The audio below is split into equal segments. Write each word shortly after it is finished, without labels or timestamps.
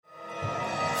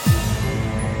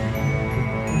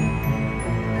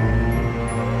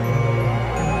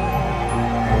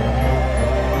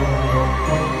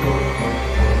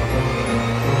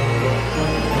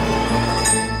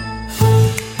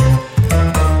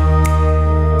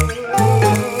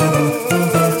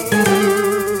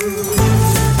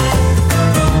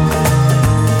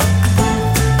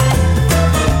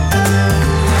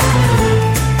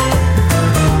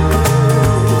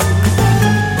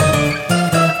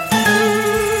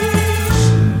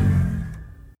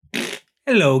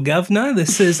Hello, Governor.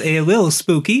 This is a Lil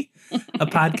Spooky, a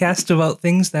podcast about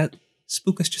things that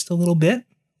spook us just a little bit,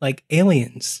 like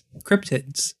aliens,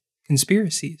 cryptids,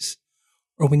 conspiracies,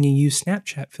 or when you use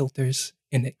Snapchat filters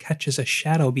and it catches a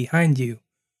shadow behind you,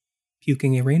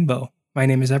 puking a rainbow. My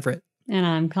name is Everett. And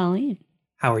I'm Colleen.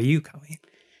 How are you, Colleen?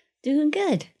 Doing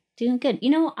good. Doing good. You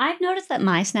know, I've noticed that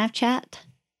my Snapchat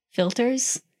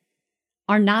filters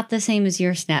are not the same as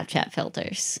your Snapchat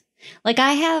filters. Like,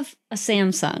 I have a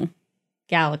Samsung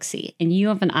Galaxy and you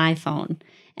have an iPhone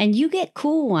and you get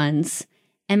cool ones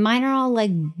and mine are all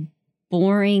like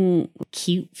boring,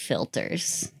 cute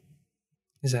filters.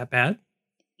 Is that bad?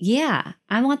 Yeah.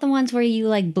 I want the ones where you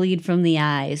like bleed from the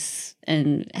eyes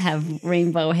and have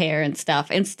rainbow hair and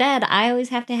stuff. Instead, I always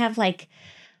have to have like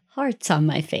hearts on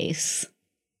my face.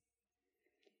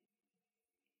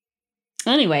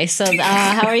 Anyway, so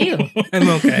how are you? I'm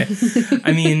okay.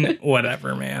 I mean,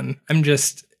 whatever, man. I'm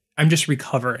just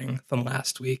recovering from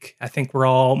last week. I think we're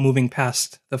all moving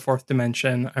past the fourth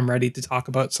dimension. I'm ready to talk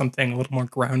about something a little more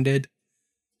grounded.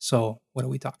 So, what are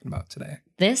we talking about today?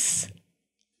 This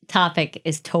topic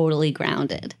is totally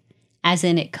grounded, as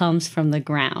in it comes from the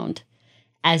ground,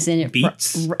 as in it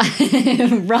beats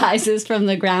rises from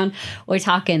the ground. We're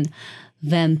talking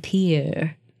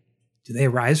vampire. Do they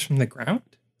rise from the ground?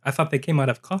 I thought they came out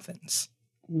of coffins.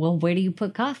 Well, where do you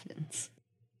put coffins?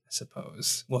 I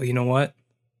suppose. Well, you know what?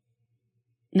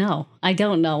 No, I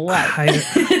don't know what.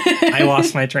 I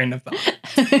lost my train of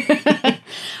thought.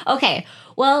 Okay,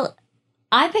 well,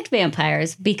 I picked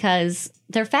vampires because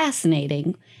they're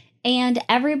fascinating, and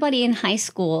everybody in high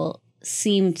school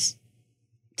seemed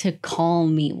to call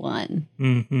me one.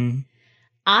 Mm-hmm.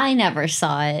 I never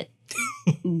saw it,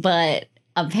 but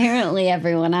apparently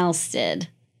everyone else did.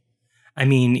 I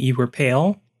mean, you were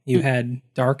pale, you had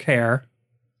dark hair,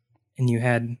 and you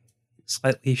had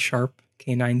slightly sharp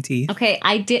canine teeth. Okay,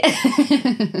 I did.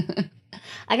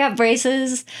 I got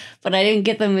braces, but I didn't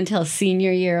get them until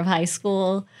senior year of high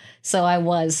school, so I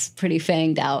was pretty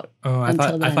fanged out. Oh, I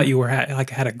thought you were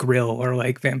had a grill or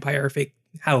like vampire fake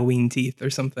Halloween teeth or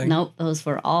something. Nope, those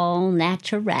were all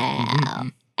natural. Mm-hmm.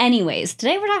 Anyways,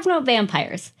 today we're talking about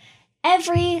vampires.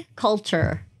 Every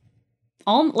culture,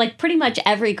 pretty much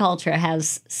every culture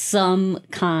has some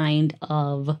kind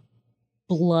of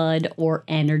blood or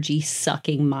energy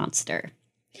sucking monster.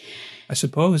 I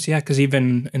suppose, yeah, because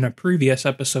even in a previous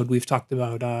episode, we've talked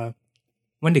about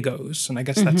Wendigos, and I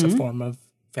guess that's a form of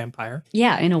vampire.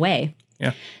 Yeah, in a way.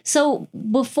 Yeah. So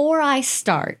before I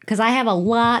start, because I have a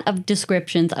lot of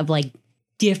descriptions of like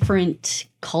different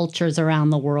cultures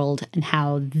around the world and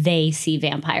how they see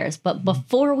vampires. But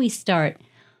before we start,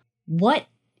 what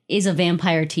is a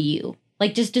vampire to you?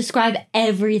 Like, just describe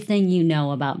everything you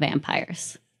know about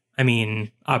vampires. I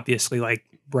mean, obviously, like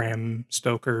Bram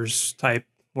Stoker's type,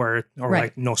 right.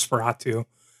 Like Nosferatu,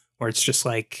 where it's just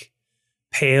like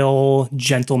pale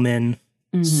gentleman,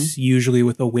 usually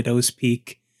with a widow's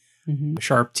peak,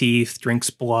 sharp teeth,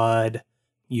 drinks blood,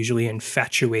 usually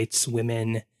infatuates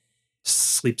women,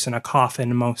 sleeps in a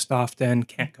coffin most often,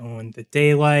 can't go in the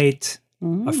daylight,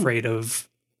 afraid of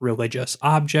religious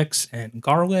objects and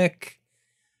garlic.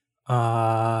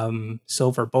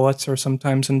 Silver bullets are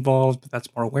sometimes involved, but that's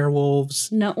more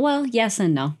werewolves. No, well, yes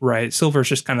and no. Right. Silver's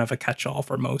just kind of a catch-all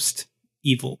for most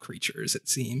evil creatures, it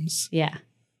seems. Yeah.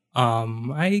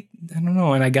 I don't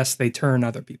know, and I guess they turn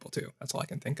other people too. That's all I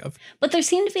can think of. But there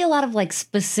seem to be a lot of like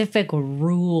specific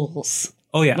rules.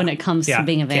 Oh yeah. When it comes to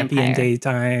being a vampire. Can't be in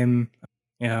daytime.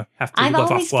 Yeah. Have to I've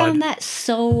live always off blood. found that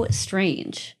so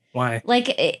strange. Why?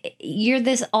 Like, you're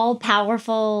this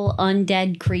all-powerful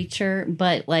undead creature,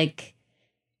 but, like,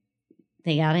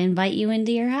 they gotta invite you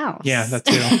into your house. Yeah, that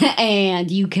too.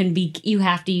 And you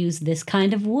have to use this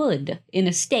kind of wood in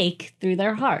a stake through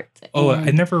their heart. Oh, and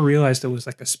I never realized it was,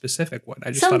 like, a specific wood.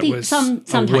 I just thought it was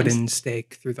a wooden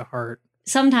stake through the heart.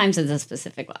 Sometimes it's a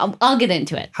specific one. I'll get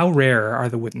into it. How rare are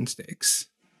the wooden stakes?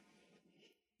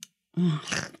 Oh,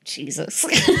 Jesus.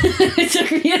 It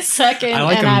took me a second. I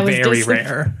like them very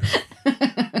rare.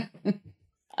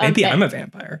 Maybe I'm a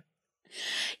vampire.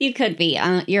 You could be.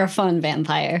 You're a fun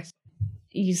vampire.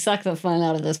 You suck the fun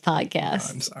out of this podcast.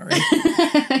 Oh, I'm sorry.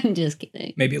 I'm just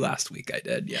kidding. Maybe last week I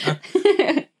did,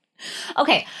 yeah.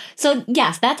 Okay, so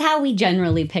yes, that's how we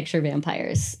generally picture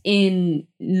vampires in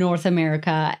North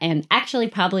America, and actually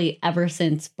probably ever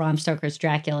since Bram Stoker's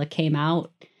Dracula came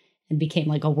out and became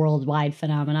like a worldwide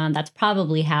phenomenon. That's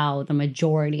probably how the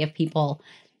majority of people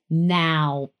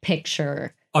now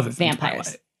picture vampires.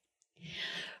 Twilight.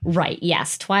 Right.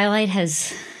 Yes. Twilight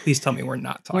has. Please tell me we're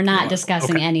not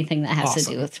discussing anything that has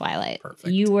to do with Twilight.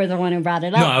 Perfect. You were the one who brought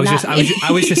it up. No, I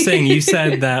was just saying. You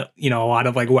said that a lot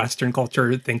of like Western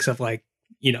culture thinks of like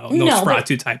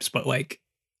Nosferatu types, but like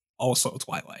also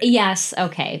Twilight. Yes.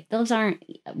 Okay. Those aren't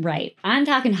right. I'm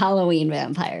talking Halloween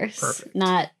vampires, Perfect.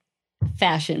 Not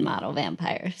fashion model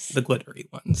vampires. The glittery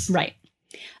ones. Right.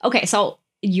 Okay. So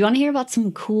you want to hear about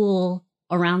some cool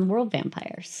around the world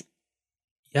vampires?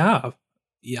 Yeah.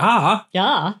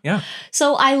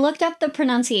 So I looked up the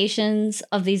pronunciations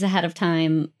of these ahead of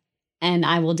time, and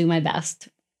I will do my best.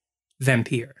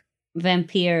 Vampire.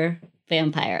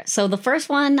 Vampire. So the first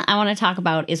one I want to talk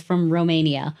about is from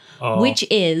Romania, which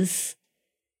is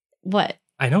what?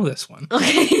 I know this one.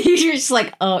 Okay, you're just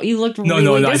like, oh, you looked really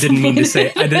No. I didn't mean to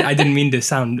say. I didn't mean to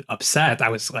sound upset. I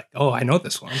was like, oh, I know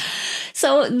this one.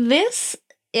 So this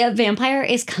vampire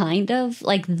is kind of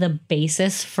like the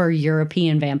basis for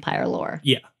European vampire lore.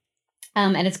 Yeah.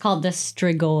 And it's called the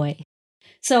Strigoi.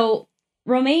 So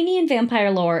Romanian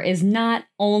vampire lore is not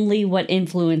only what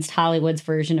influenced Hollywood's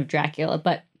version of Dracula,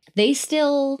 but they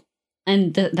still,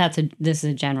 and this is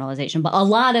a generalization, but a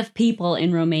lot of people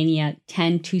in Romania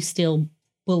tend to still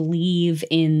believe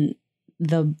in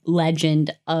the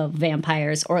legend of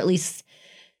vampires, or at least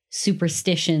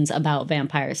superstitions about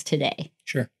vampires today.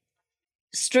 Sure.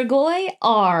 Strigoi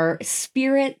are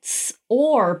spirits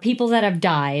or people that have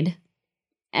died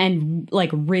and like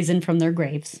risen from their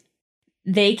graves.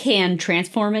 They can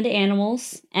transform into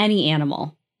animals, any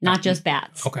animal, not just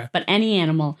bats, but any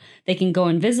animal. They can go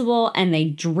invisible, and they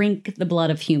drink the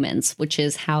blood of humans, which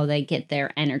is how they get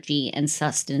their energy and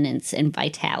sustenance and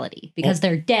vitality. Because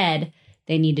they're dead,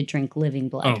 they need to drink living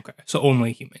blood. Okay, so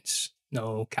only humans,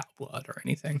 no cow blood or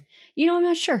anything. I'm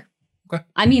not sure. Okay.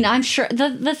 I mean, I'm sure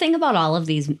the thing about all of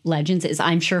these legends is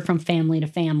I'm sure from family to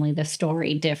family the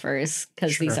story differs,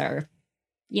 because these are,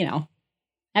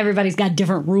 everybody's got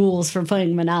different rules for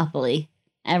playing Monopoly.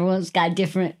 Everyone's got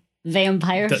different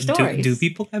vampire stories. Do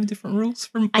people have different rules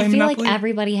for playing Monopoly? I feel Monopoly? like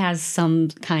everybody has some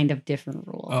kind of different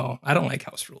rule. Oh, I don't like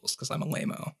house rules because I'm a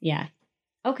lame-o. Yeah.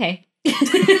 Okay.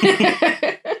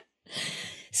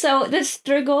 So the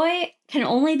Strigoi can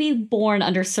only be born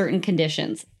under certain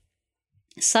conditions,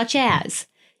 such as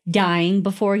dying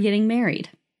before getting married,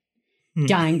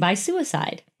 dying by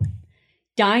suicide,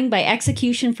 dying by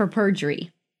execution for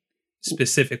perjury.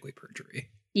 Specifically perjury.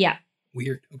 Yeah.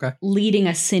 Weird. Okay. Leading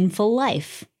a sinful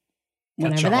life.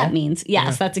 Whatever that means.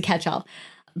 Yes, that's a catch-all.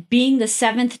 Being the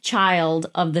seventh child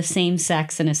of the same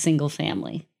sex in a single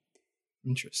family.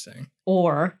 Interesting.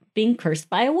 Or being cursed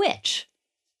by a witch.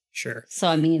 Sure. So,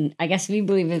 I mean, I guess if you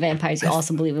believe in vampires, you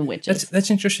also believe in witches. That's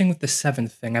interesting with the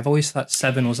 7th thing. I've always thought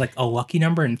 7 was like a lucky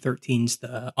number and 13's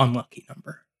the unlucky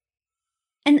number.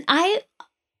 And I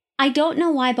don't know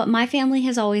why, but my family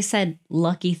has always said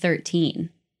lucky 13.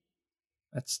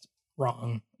 That's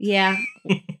wrong. Yeah.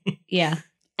 Yeah.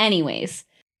 Anyways,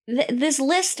 this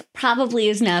list probably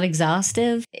is not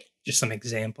exhaustive. Just some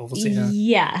examples, yeah.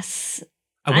 Yes.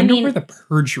 I wonder where the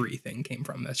perjury thing came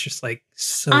from. That's just like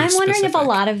so I'm wondering specific. if a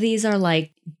lot of these are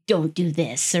like, don't do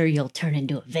this or you'll turn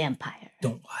into a vampire.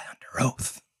 Don't lie under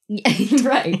oath.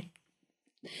 Right.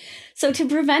 So to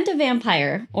prevent a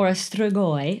vampire or a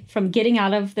strigoi from getting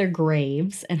out of their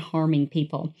graves and harming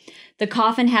people, the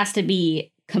coffin has to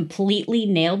be completely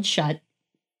nailed shut,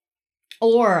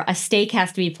 or a stake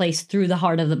has to be placed through the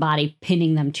heart of the body,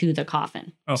 pinning them to the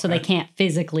coffin. Okay. So they can't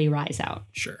physically rise out.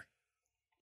 Sure.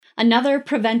 Another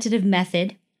preventative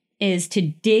method is to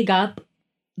dig up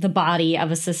the body of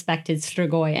a suspected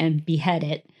strigoi and behead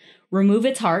it, remove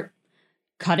its heart,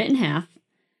 cut it in half,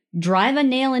 drive a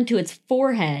nail into its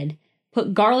forehead,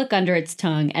 put garlic under its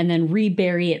tongue, and then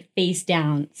rebury it face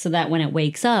down so that when it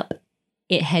wakes up,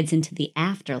 it heads into the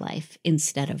afterlife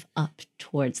instead of up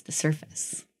towards the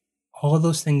surface. All of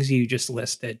those things you just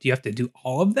listed, do you have to do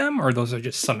all of them, or those are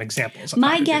just some examples?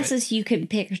 My guess is you can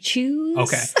pick or choose.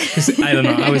 Okay. I don't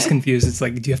know. I was confused. It's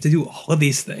like, do you have to do all of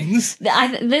these things?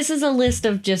 This is a list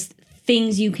of just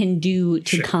things you can do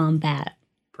to combat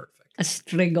a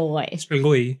strigoi.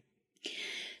 Strigoi.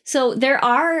 So there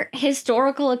are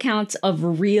historical accounts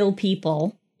of real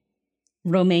people,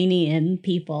 Romanian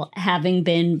people, having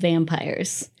been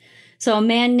vampires. So a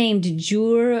man named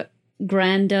Jur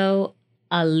Grando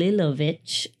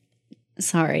Alilovic,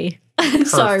 sorry,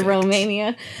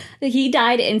 Romania. He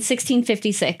died in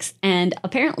 1656, and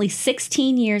apparently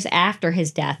 16 years after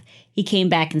his death, he came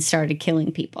back and started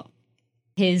killing people.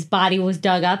 His body was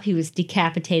dug up. He was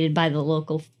decapitated by the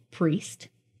local priest,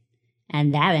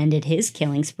 and that ended his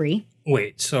killing spree.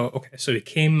 Wait, so he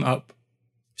came up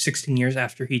 16 years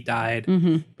after he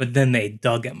died, but then they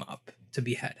dug him up to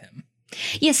behead him.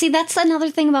 Yeah, see, that's another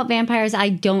thing about vampires I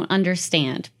don't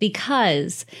understand,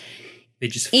 because they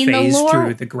just phase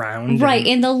through the ground. Right,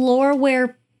 in the lore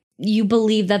where you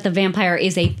believe that the vampire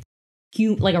is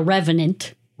like a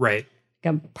revenant. Right.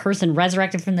 a person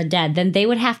resurrected from the dead, then they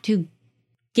would have to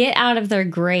get out of their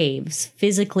graves,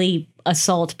 physically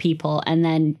assault people, and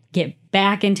then get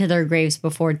back into their graves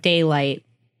before daylight,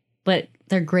 but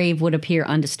their grave would appear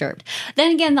undisturbed.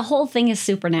 Then again, the whole thing is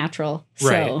supernatural.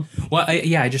 Right. So. Well,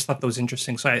 I just thought that was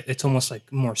interesting. So it's almost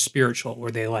like more spiritual,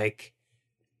 where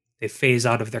they phase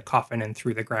out of their coffin and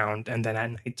through the ground, and then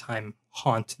at nighttime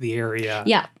haunt the area.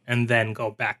 Yeah. And then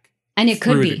go back and it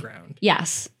through could be the ground.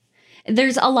 Yes.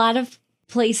 There's a lot of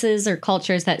places or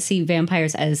cultures that see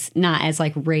vampires as not as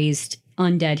like raised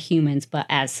undead humans, but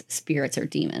as spirits or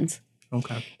demons.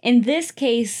 Okay. In this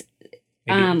case,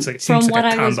 it seems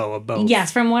like a combo of both.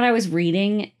 Yes, from what I was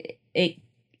reading,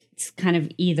 it's kind of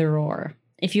either or.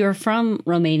 If you're from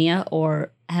Romania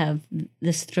or have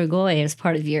the strigoi as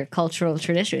part of your cultural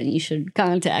tradition, you should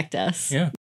contact us.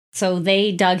 Yeah. So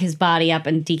they dug his body up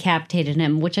and decapitated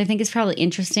him, which I think is probably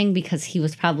interesting because he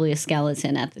was probably a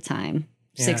skeleton at the time,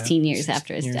 16 years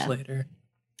after his death. Later.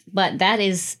 But that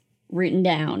is written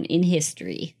down in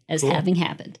history as having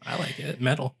happened. I like it.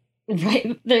 Metal.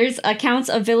 Right. There's accounts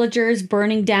of villagers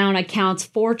burning down a count's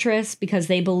fortress because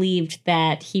they believed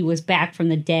that he was back from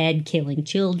the dead, killing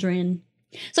children.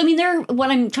 So, I mean,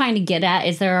 what I'm trying to get at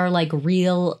is there are like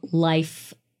real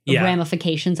life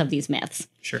ramifications of these myths.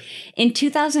 Sure. In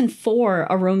 2004,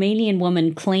 a Romanian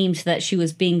woman claimed that she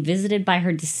was being visited by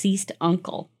her deceased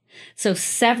uncle. So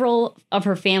several of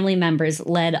her family members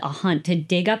led a hunt to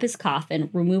dig up his coffin,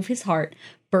 remove his heart,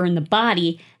 burn the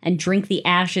body, and drink the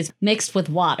ashes mixed with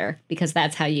water, because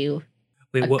that's how you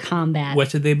combat. What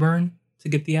did they burn to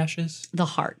get the ashes? The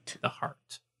heart. The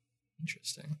heart.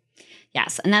 Interesting.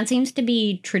 Yes, and that seems to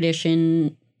be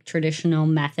traditional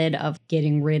method of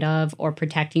getting rid of or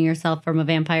protecting yourself from a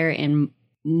vampire in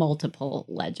multiple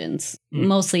legends,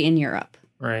 mostly in Europe.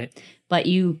 Right. But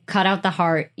you cut out the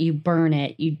heart, you burn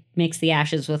it, you mix the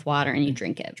ashes with water, and you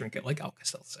drink it. Drink it like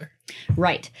Alka-Seltzer.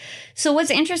 Right. So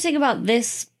what's interesting about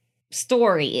this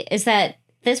story is that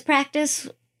this practice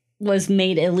was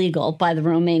made illegal by the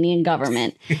Romanian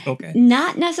government. Okay.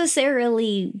 Not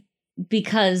necessarily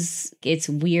because it's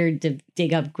weird to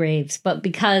dig up graves, but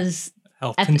because...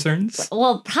 Health concerns?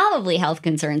 Well, probably health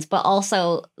concerns, but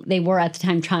also they were at the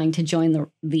time trying to join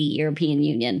the European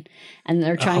Union, and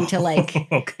they're trying to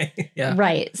Okay, yeah.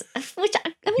 Right. Which,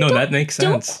 I mean, no, that makes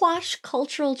sense. Don't quash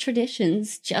cultural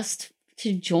traditions just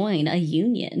to join a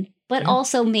union, but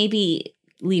also maybe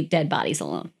leave dead bodies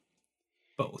alone.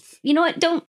 Both. You know what?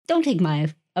 Don't take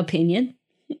my opinion.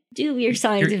 Do your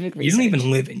scientific research. You don't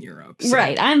even live in Europe. So.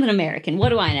 Right. I'm an American. What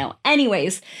do I know?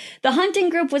 Anyways, the hunting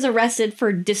group was arrested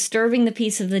for disturbing the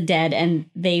peace of the dead, and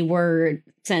they were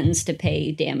sentenced to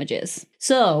pay damages.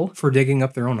 So... For digging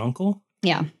up their own uncle?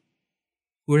 Yeah.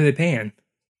 Who are they paying?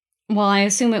 Well, I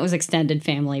assume it was extended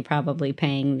family, probably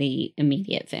paying the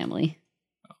immediate family.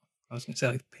 I was going to say,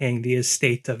 like, paying the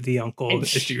estate of the uncle.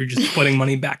 You're just putting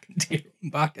money back into your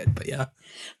own pocket, but yeah.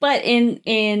 But in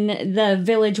the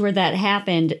village where that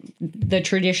happened, the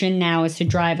tradition now is to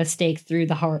drive a stake through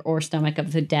the heart or stomach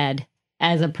of the dead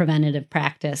as a preventative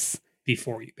practice.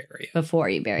 Before you bury it. Before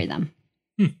you bury them.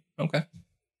 Okay.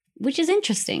 Which is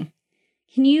interesting.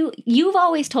 You've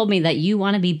always told me that you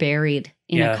want to be buried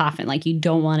in a coffin, like you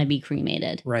don't want to be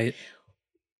cremated. Right.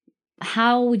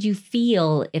 How would you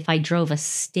feel if I drove a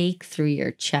stake through your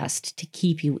chest to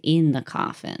keep you in the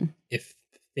coffin? If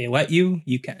they let you,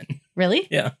 you can. Really?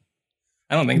 Yeah.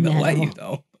 I don't think they'll let you,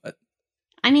 though. But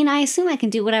I mean, I assume I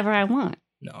can do whatever I want.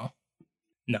 No,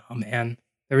 man.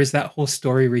 There was that whole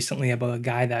story recently about a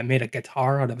guy that made a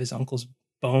guitar out of his uncle's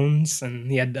bones,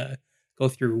 and he had to go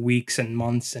through weeks and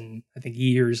months and I think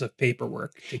years of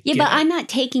paperwork. But I'm not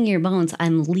taking your bones.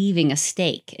 I'm leaving a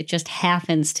stake. It just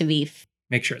happens to be...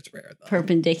 Make sure it's rare, though.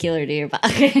 Perpendicular to your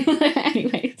body.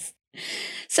 Anyways.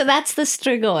 So that's the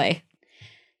strigoi.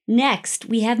 Next,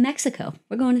 we have Mexico.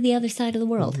 We're going to the other side of the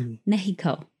world.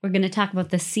 Mexico. We're going to talk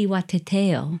about the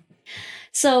Cihuateteo.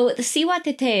 So the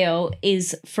Cihuateteo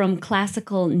is from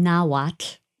classical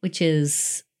Nahuatl, which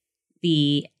is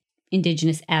the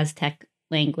indigenous Aztec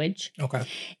language. Okay.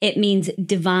 It means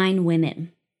divine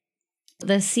women.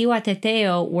 The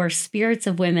Cihuateteo were spirits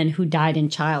of women who died in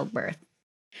childbirth.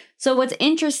 So what's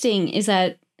interesting is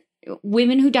that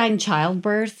women who died in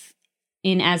childbirth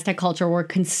in Aztec culture were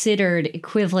considered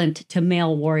equivalent to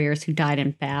male warriors who died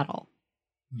in battle.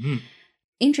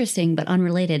 Interesting, but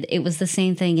unrelated. It was the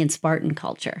same thing in Spartan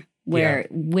culture, where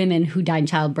women who died in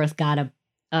childbirth got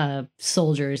a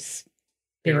soldier's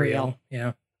burial.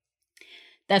 Yeah.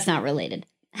 That's not related.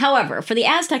 However, for the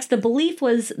Aztecs, the belief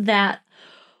was that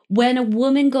when a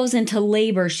woman goes into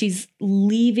labor, she's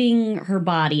leaving her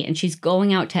body and she's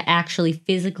going out to actually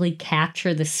physically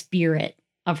capture the spirit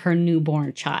of her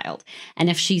newborn child. And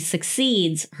if she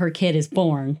succeeds, her kid is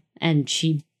born and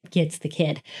she gets the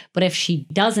kid. But if she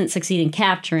doesn't succeed in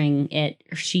capturing it,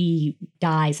 she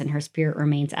dies and her spirit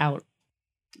remains out.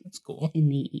 That's cool. In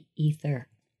the ether.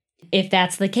 If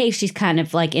that's the case, she's kind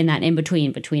of like in that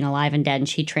in-between, between alive and dead, and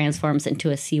she transforms into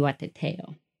a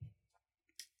Cihuateteo.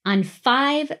 On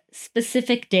 5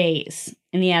 specific days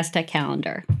in the Aztec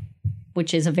calendar,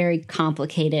 which is a very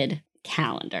complicated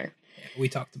calendar. Yeah, we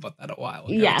talked about that a while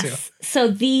ago, yes. too. So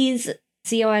these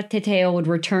Cihuateteo would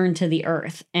return to the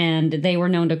earth, and they were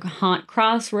known to haunt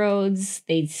crossroads,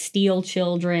 they'd steal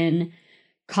children,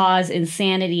 cause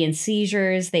insanity and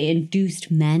seizures, they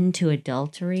induced men to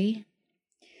adultery.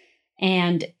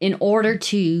 And in order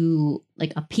to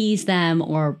like appease them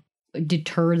or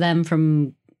deter them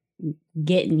from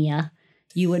getting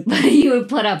you would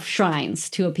put up shrines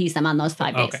to appease them on those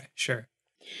 5 days. Okay, sure.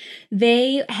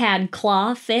 They had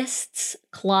claw fists,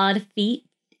 clawed feet,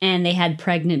 and they had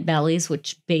pregnant bellies,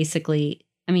 which basically,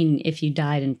 I mean, if you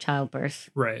died in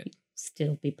childbirth, right, you'd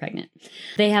still be pregnant.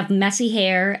 They have messy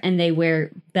hair and they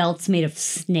wear belts made of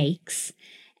snakes.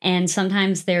 And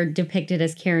sometimes they're depicted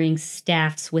as carrying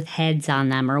staffs with heads on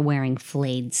them or wearing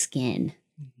flayed skin.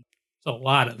 So a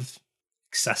lot of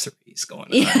accessories going on.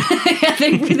 Yeah,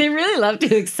 they really love to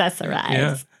accessorize.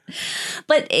 Yeah.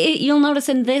 But you'll notice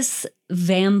in this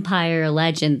vampire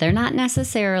legend, they're not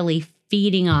necessarily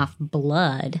feeding off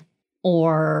blood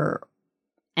or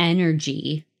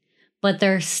energy, but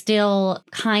they're still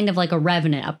kind of like a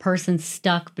revenant, a person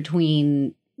stuck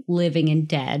between living and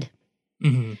dead.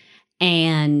 Mm-hmm.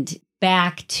 And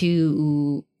back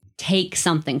to take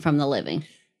something from the living.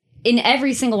 In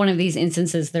every single one of these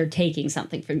instances, they're taking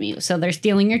something from you. So they're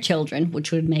stealing your children,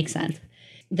 which would make sense.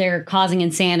 They're causing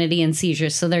insanity and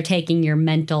seizures. So they're taking your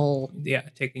mental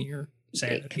taking your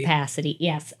sanity capacity.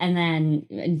 Yes. And then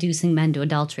inducing men to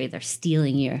adultery. They're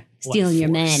stealing your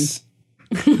men.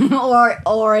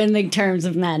 or in the terms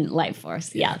of men, life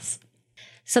force. Yeah. Yes.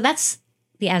 So that's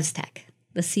the Aztec,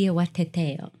 the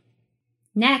Cihuateteo.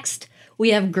 Next,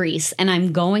 we have Greece, and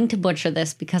I'm going to butcher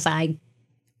this because I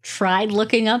tried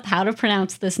looking up how to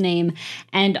pronounce this name,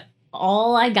 and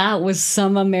all I got was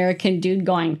some American dude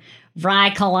going,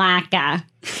 Vrykolaka.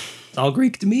 It's all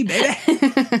Greek to me, baby.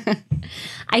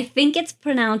 I think it's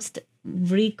pronounced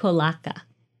Vrykolaka.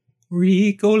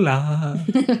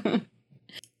 Ricola.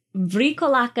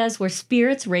 Vrykolakas were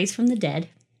spirits raised from the dead,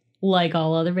 like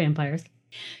all other vampires.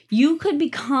 You could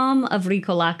become a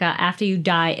Vrykolaka after you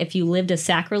die if you lived a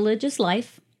sacrilegious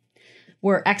life,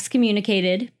 were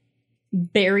excommunicated,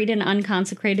 buried in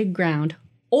unconsecrated ground,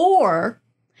 or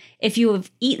if you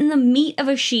have eaten the meat of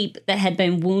a sheep that had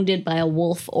been wounded by a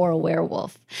wolf or a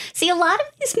werewolf. See, a lot of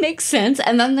these make sense,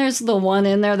 and then there's the one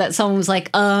in there that someone was like,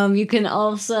 you can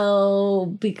also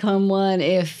become one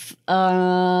if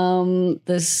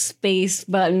the space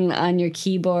button on your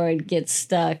keyboard gets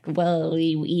stuck while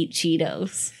you eat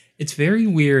Cheetos. It's very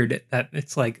weird that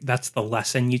it's like, that's the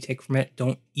lesson you take from it.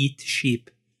 Don't eat sheep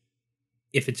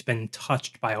if it's been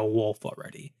touched by a wolf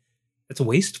already. That's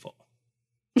wasteful.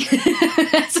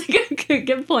 That's a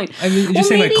good point. I mean, just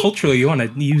saying, maybe, like, culturally, you want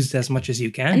to use as much as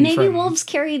you can. And maybe wolves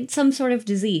carried some sort of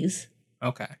disease.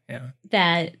 Okay, yeah.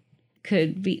 That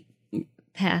could be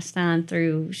passed on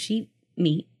through sheep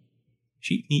meat.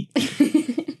 Sheep meat.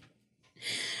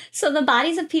 So the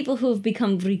bodies of people who have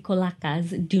become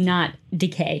Vrykolakas do not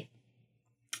decay.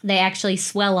 They actually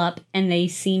swell up and they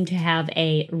seem to have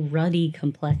a ruddy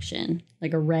complexion,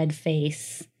 like a red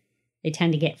face. They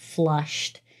tend to get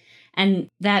flushed. And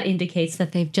that indicates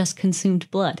that they've just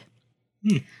consumed blood.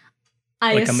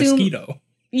 Like a mosquito.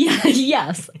 Yeah,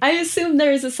 yes. I assume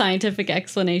there is a scientific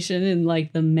explanation in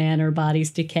like the manner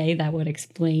bodies decay that would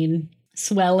explain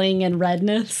swelling and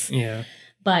redness. Yeah.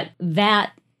 But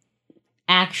that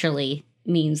actually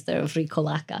means they're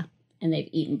Vrykolaka and they've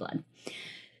eaten blood.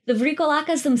 The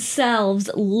Vrykolakas themselves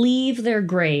leave their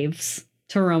graves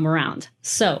to roam around.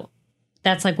 So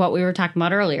that's like what we were talking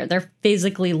about earlier. They're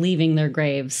physically leaving their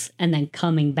graves and then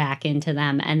coming back into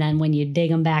them. And then when you dig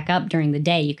them back up during the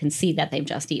day, you can see that they've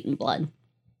just eaten blood.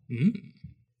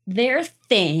 Their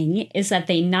thing is that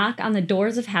they knock on the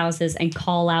doors of houses and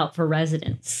call out for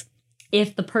residents.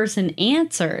 If the person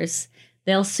answers,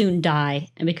 they'll soon die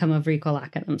and become a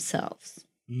Vrykolaka themselves.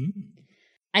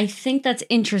 I think that's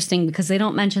interesting because they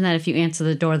don't mention that if you answer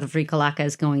the door, the Vrykolaka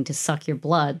is going to suck your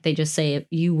blood. They just say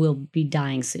you will be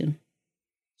dying soon.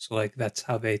 So, like, that's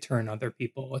how they turn other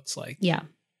people. It's like a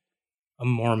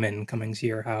Mormon coming to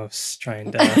your house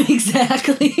trying to...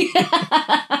 Exactly.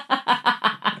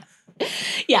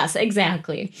 Yes,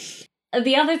 exactly.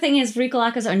 The other thing is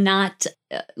Vrykolakas are not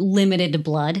limited to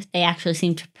blood. They actually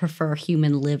seem to prefer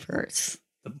human livers.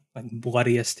 the like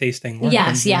bloodiest tasting weapon.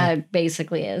 Yes, yeah, it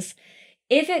basically is.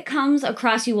 If it comes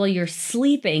across you while you're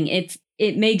sleeping, it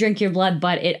may drink your blood,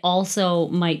 but it also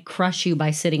might crush you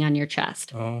by sitting on your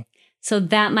chest. Oh. So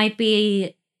that might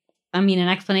be, an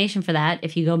explanation for that,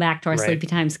 if you go back to our sleepy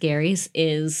time scaries,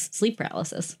 is sleep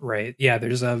paralysis. Right. Yeah,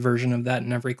 there's a version of that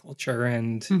in every culture.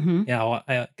 And yeah, well,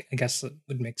 I guess it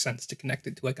would make sense to connect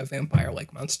it to like a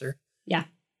vampire-like monster. Yeah.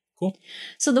 Cool.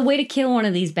 So the way to kill one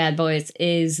of these bad boys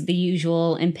is the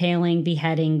usual impaling,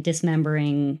 beheading,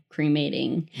 dismembering,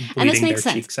 cremating. Bleeding and this makes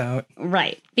their sense. Cheeks out.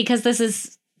 Right.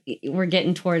 Because we're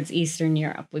getting towards Eastern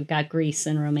Europe. We've got Greece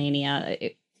and Romania.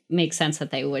 It makes sense that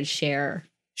they would share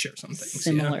some things,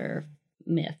 similar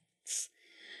myths.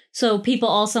 So people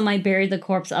also might bury the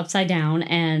corpse upside down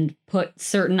and put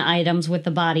certain items with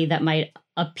the body that might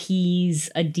appease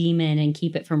a demon and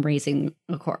keep it from raising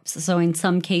a corpse. So in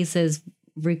some cases,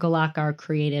 Vrikolaka are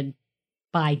created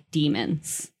by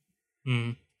demons.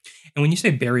 Mm. And when you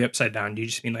say bury upside down, do you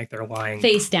just mean like they're lying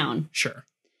face down? Sure.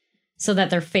 So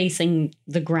that they're facing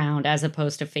the ground as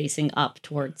opposed to facing up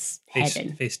towards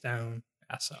heaven. Face down,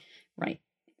 ass up. Right.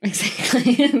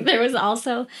 Exactly. There was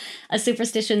also a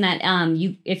superstition that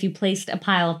if you placed a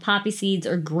pile of poppy seeds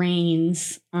or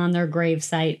grains on their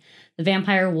gravesite, the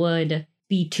vampire would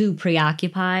be too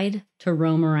preoccupied to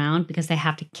roam around because they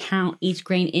have to count each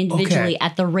grain individually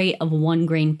at the rate of 1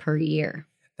 grain per year.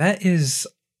 That is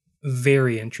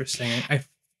very interesting. I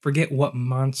forget what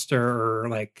monster or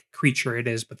like creature it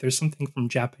is, but there's something from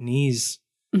Japanese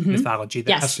mythology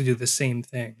that has to do the same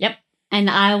thing. Yep. And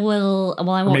I won't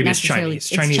maybe necessarily. It's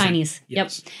Chinese. It's Chinese.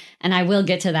 Yes. Yep. And I will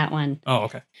get to that one. Oh,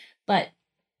 okay. But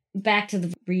back to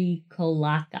the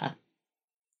Vrikolaka.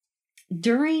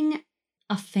 During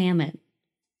a famine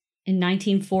in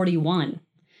 1941,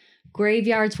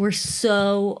 graveyards were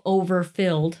so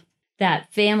overfilled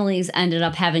that families ended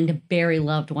up having to bury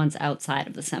loved ones outside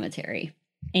of the cemetery.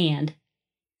 And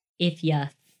if you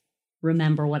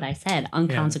remember what I said,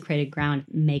 unconsecrated ground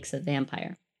makes a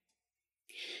vampire.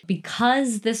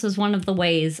 Because this was one of the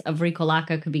ways a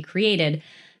Vrikolaka could be created,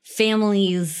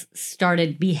 families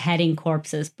started beheading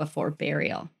corpses before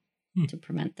burial to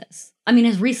prevent this.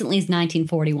 As recently as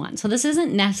 1941. So this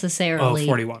isn't necessarily...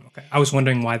 41, okay. I was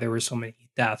wondering why there were so many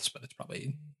deaths, but it's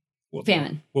probably...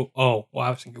 famine. I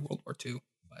was thinking World War II.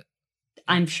 But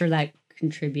I'm sure that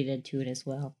contributed to it as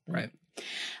well. Right.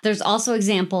 There's also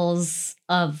examples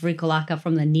of Vrikolaka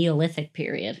from the Neolithic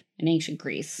period in ancient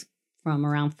Greece, from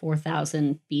around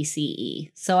 4000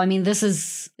 BCE. So, this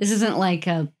isn't like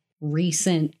a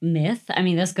recent myth.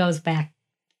 This goes back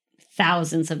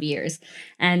thousands of years.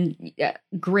 And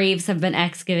graves have been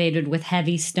excavated with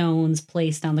heavy stones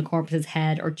placed on the corpse's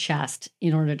head or chest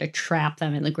in order to trap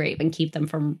them in the grave and keep them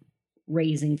from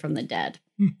raising from the dead.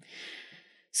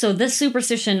 So this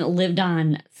superstition lived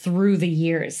on through the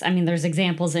years. There's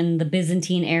examples in the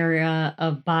Byzantine era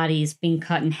of bodies being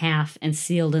cut in half and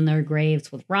sealed in their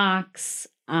graves with rocks.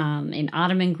 In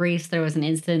Ottoman Greece, there was an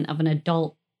incident of an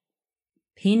adult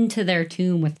pinned to their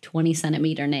tomb with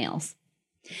 20-centimeter nails.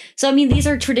 So, these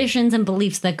are traditions and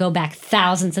beliefs that go back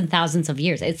thousands and thousands of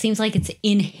years. It seems like it's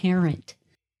inherent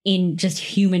in just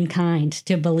humankind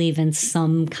to believe in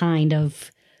some kind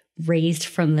of raised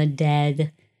from the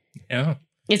dead. Yeah.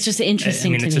 It's just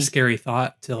interesting to me. It's a scary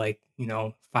thought to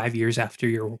 5 years after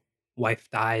your wife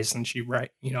dies and she,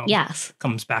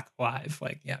 comes back alive.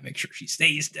 Make sure she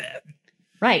stays dead.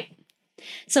 Right.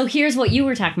 So here's what you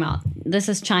were talking about. This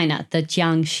is China, the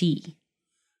Jiangxi.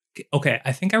 Okay,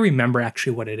 I think I remember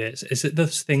actually what it is. Is it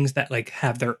those things that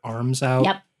have their arms out?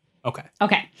 Yep.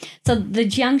 Okay. So the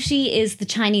Jiangxi is the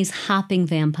Chinese hopping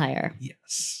vampire.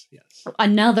 Yes.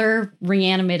 Another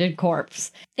reanimated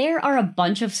corpse. There are a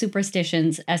bunch of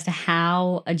superstitions as to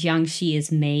how a Jiangxi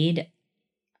is made.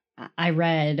 I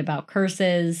read about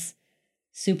curses,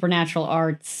 supernatural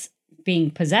arts,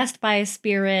 being possessed by a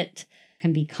spirit,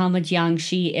 can become a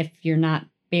Jiangxi if you're not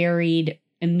buried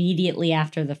immediately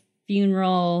after the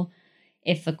funeral,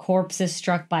 if the corpse is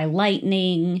struck by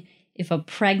lightning, if a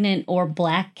pregnant or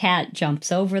black cat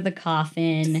jumps over the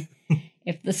coffin,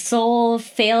 if the soul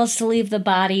fails to leave the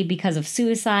body because of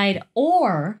suicide,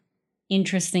 or,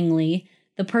 interestingly,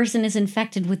 the person is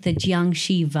infected with the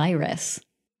Jiangxi virus.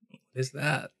 What is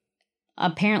that?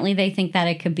 Apparently they think that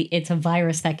it's a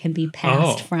virus that can be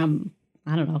passed from,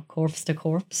 corpse to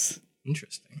corpse.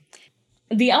 Interesting.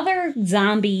 The other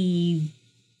zombie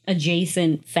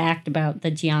adjacent fact about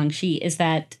the Jiangxi is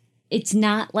that it's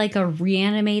not like a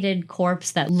reanimated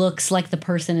corpse that looks like the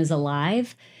person is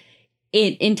alive.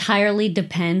 It entirely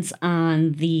depends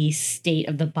on the state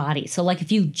of the body. So if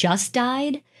you just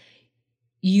died,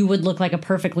 you would look like a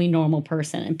perfectly normal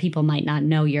person and people might not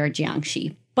know you're a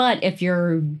Jiangxi. But if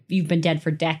you've been dead for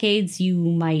decades, you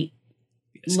might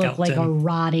look like a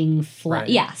rotting Right.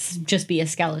 Yes, just be a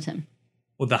skeleton.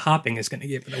 Well, the hopping is going to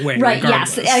give it away. Right,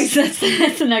 regardless. yes.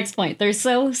 That's the next point. They're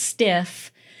so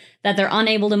stiff that they're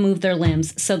unable to move their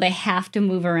limbs, so they have to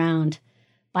move around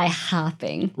by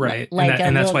hopping. Right. Like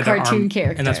a little cartoon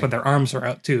character. And that's why their arms are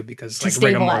out, too, because to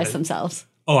stabilize themselves.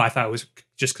 Oh, I thought it was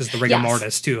just because the rigor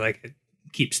mortis, too, like it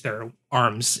keeps their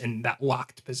arms in that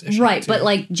locked position. Right, too. but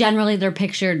like generally they're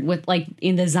pictured with like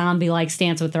in the zombie-like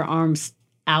stance with their arms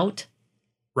out.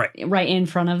 Right in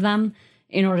front of them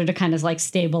in order to kind of like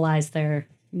stabilize their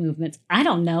movements. I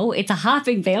don't know. It's a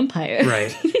hopping vampire.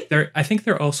 Right. I think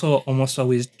they're also almost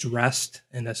always dressed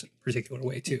in this particular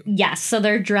way too. Yes. So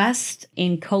they're dressed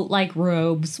in coat-like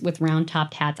robes with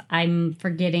round-topped hats. I'm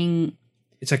forgetting.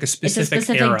 It's like a specific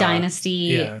era.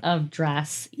 Dynasty of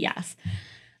dress. Yes.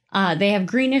 They have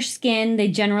greenish skin. They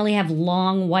generally have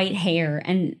long white hair,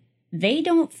 and they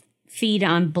don't feed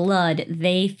on blood.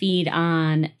 They feed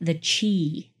on the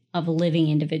chi of a living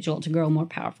individual to grow more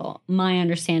powerful. My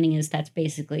understanding is that's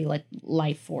basically like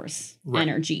life force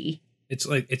energy. It's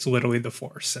literally the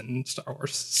Force, and Star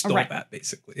Wars stole that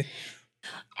basically.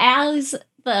 As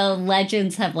the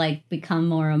legends have like become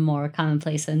more and more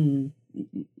commonplace and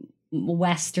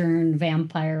Western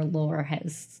vampire lore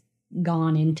has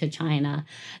gone into China,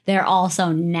 they're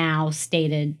also now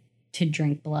stated to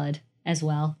drink blood as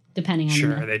well, depending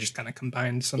on they just kind of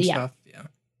combined some stuff. Yeah.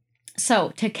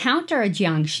 So to counter a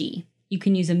jiangshi, you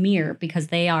can use a mirror because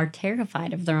they are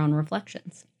terrified of their own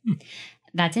reflections.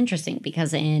 That's interesting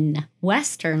because in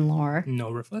Western lore, no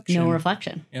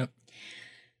reflection. Yep.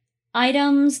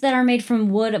 Items that are made from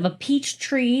wood of a peach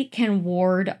tree can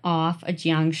ward off a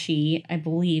jiangshi. I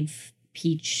believe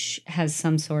peach has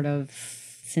some sort of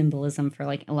symbolism for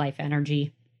like life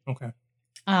energy. Okay.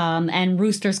 And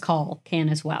rooster's call can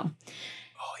as well.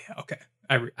 Oh yeah. Okay.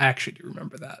 I actually do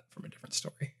remember that from a different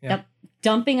story. Yeah. Yep.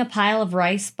 Dumping a pile of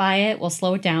rice by it will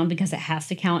slow it down because it has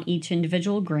to count each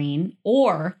individual grain.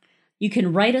 Or you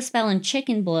can write a spell in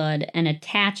chicken blood and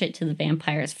attach it to the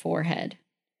vampire's forehead.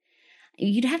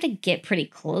 You'd have to get pretty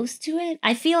close to it.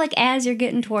 I feel like as you're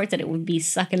getting towards it, it would be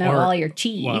sucking out all your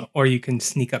chi. Well, or you can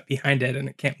sneak up behind it and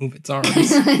it can't move its arms.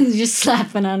 Just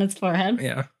slapping on its forehead.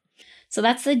 Yeah. So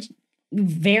that's the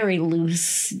very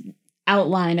loose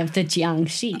outline of the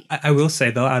jiangshi. I will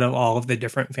say, though, out of all of the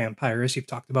different vampires you've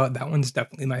talked about, that one's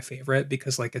definitely my favorite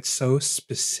because, like, it's so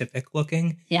specific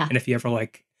looking. Yeah. And if you ever,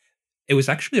 like, it was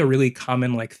actually a really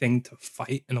common, like, thing to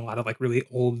fight in a lot of, like, really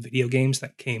old video games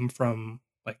that came from,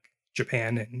 like,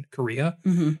 Japan and Korea.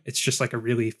 Mm-hmm. It's just, like, a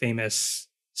really famous,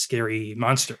 scary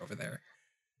monster over there.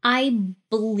 I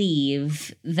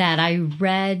believe that I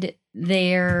read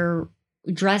they're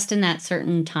dressed in that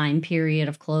certain time period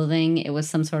of clothing. It was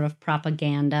some sort of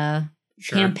propaganda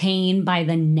campaign by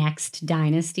the next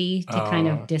dynasty to kind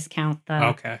of discount the...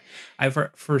 Okay. I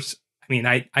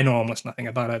know almost nothing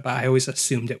about it, but I always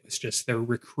assumed it was just they're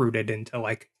recruited into,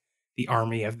 like, the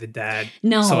army of the dead.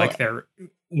 No. So, like, they're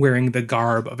wearing the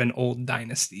garb of an old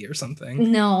dynasty or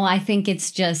something. No, I think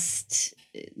it's just...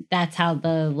 That's how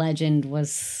the legend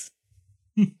was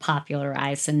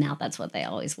popularized, and now that's what they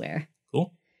always wear.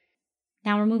 Cool.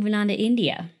 Now we're moving on to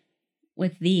India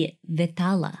with the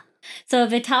Vitala. So a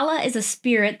Vitala is a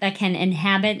spirit that can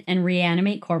inhabit and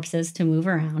reanimate corpses to move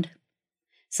around.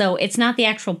 So it's not the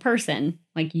actual person.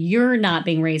 Like, you're not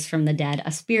being raised from the dead.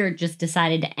 A spirit just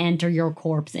decided to enter your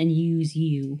corpse and use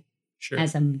you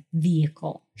as a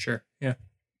vehicle. Sure, yeah.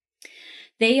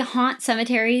 They haunt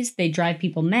cemeteries. They drive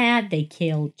people mad. They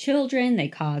kill children. They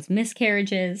cause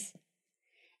miscarriages.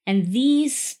 And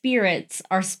these spirits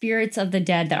are spirits of the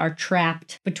dead that are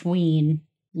trapped between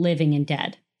living and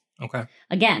dead. Okay.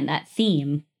 Again, that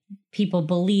theme, people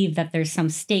believe that there's some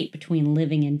state between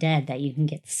living and dead that you can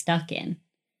get stuck in.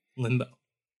 Limbo.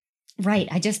 Right.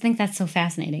 I just think that's so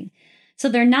fascinating. So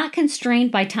they're not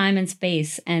constrained by time and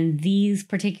space, and these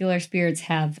particular spirits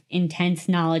have intense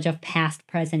knowledge of past,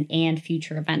 present, and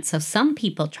future events. So some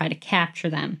people try to capture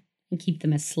them and keep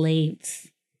them as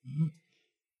slaves. Mm-hmm.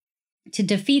 To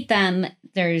defeat them,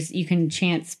 you can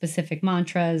chant specific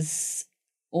mantras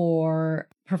or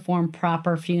perform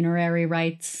proper funerary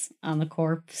rites on the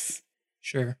corpse.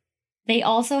 Sure. They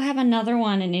also have another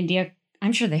one in India.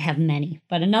 I'm sure they have many,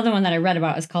 but another one that I read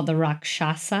about is called the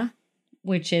Rakshasa,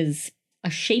 which is a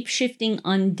shape-shifting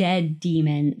undead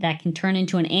demon that can turn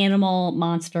into an animal,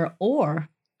 monster, or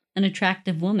an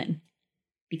attractive woman.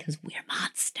 Because we're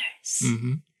monsters.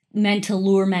 Mm-hmm. Meant to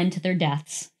lure men to their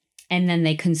deaths. And then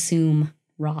they consume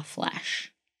raw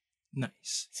flesh.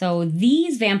 Nice. So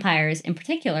these vampires in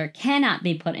particular cannot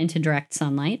be put into direct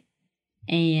sunlight,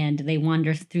 and they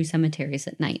wander through cemeteries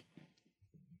at night.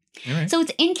 All right. So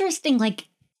it's interesting, like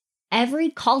every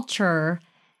culture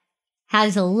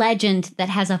has a legend that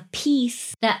has a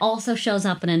piece that also shows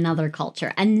up in another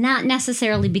culture. And not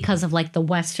necessarily because of like the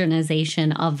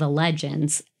westernization of the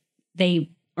legends. They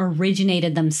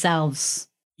originated themselves.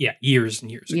 Yeah, years and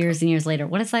years ago. Years and years later.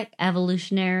 What is like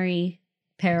evolutionary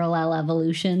parallel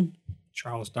evolution?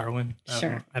 Charles Darwin.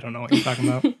 Sure. I don't know what you're talking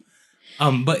about.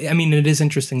 But I mean, it is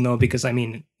interesting though, because I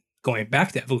mean, going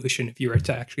back to evolution, if you were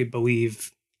to actually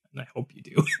believe, and I hope you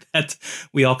do, that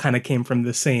we all kind of came from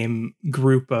the same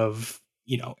group of,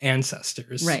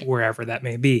 ancestors, right, wherever that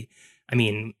may be. I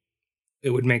mean, it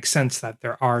would make sense that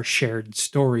there are shared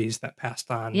stories that passed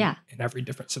on in every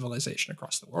different civilization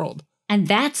across the world. And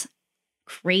that's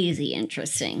crazy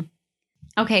interesting.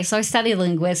 Okay, so I studied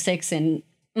linguistics in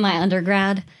my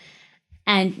undergrad,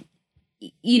 and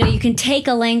you can take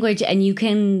a language and you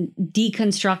can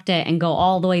deconstruct it and go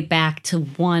all the way back to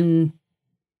one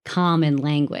common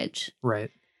language.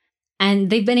 Right. And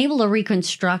they've been able to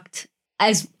reconstruct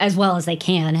as well as they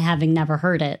can, having never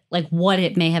heard it, like what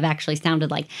it may have actually sounded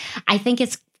like. I think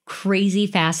it's crazy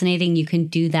fascinating. You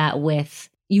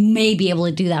may be able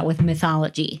to do that with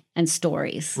mythology and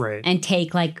stories. Right. And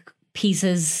take like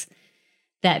pieces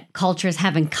that cultures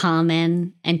have in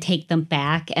common and take them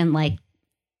back and like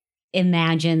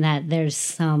imagine that there's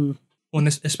some... Well,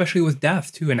 especially with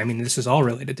death too. And I mean, this is all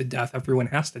related to death. Everyone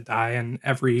has to die, and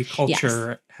every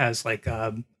culture has like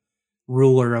a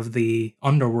ruler of the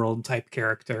underworld type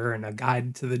character and a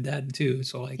guide to the dead too.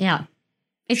 So like,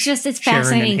 it's fascinating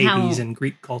Sharon and how Hades in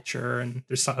Greek culture, and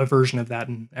there's a version of that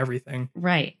in everything.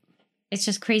 Right. It's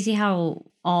just crazy how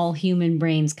all human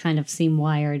brains kind of seem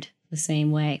wired the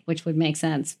same way, which would make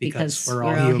sense because we're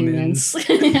all humans.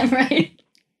 Right.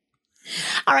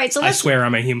 All right, so I swear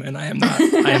I'm a human. I am not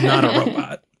a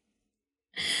robot.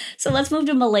 So let's move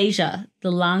to Malaysia,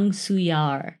 the Lang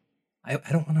Suyar. I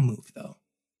don't want to move though.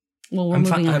 Well, we're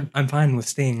moving on. I'm fine with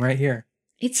staying right here.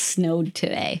 It snowed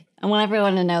today. I want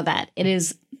everyone to know that. It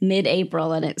is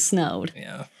mid-April and it snowed.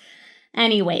 Yeah.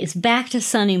 Anyways, back to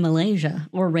sunny Malaysia,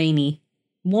 or rainy,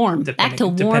 warm. Back to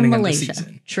warm Malaysia.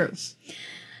 True.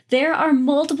 There are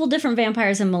multiple different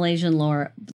vampires in Malaysian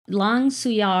lore. Lang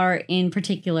Suyar, in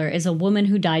particular, is a woman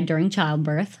who died during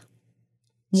childbirth.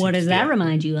 What does that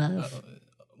remind you of?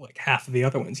 Like half of the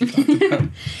other ones you talked about.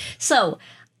 So,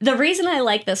 the reason I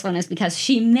like this one is because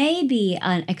she may be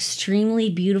an extremely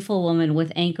beautiful woman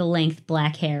with ankle-length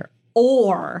black hair,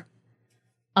 or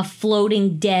a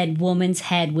floating dead woman's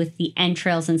head with the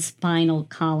entrails and spinal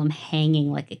column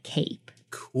hanging like a cape.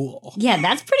 Cool. Yeah,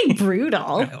 that's pretty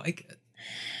brutal. I like it.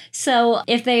 So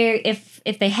if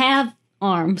they have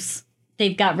arms,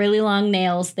 they've got really long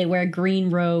nails, they wear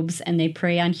green robes, and they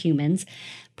prey on humans,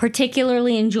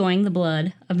 particularly enjoying the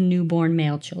blood of newborn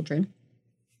male children.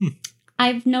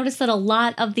 I've noticed that a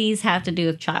lot of these have to do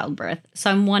with childbirth.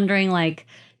 So I'm wondering, like,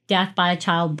 death by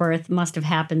childbirth must have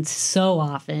happened so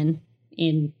often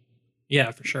in...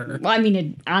 Yeah, for sure. Well, I mean,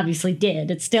 it obviously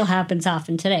did. It still happens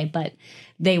often today, but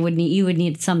you would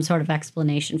need some sort of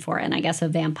explanation for it. And I guess a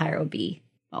vampire would be,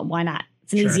 well, why not?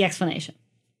 It's an easy explanation.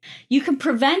 You can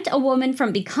prevent a woman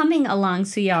from becoming a Lang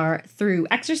Suyar through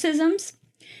exorcisms,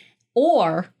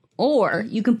 or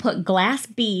you can put glass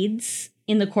beads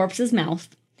in the corpse's mouth,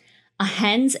 a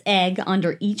hen's egg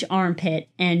under each armpit,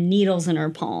 and needles in her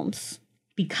palms,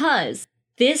 because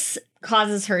this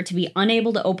causes her to be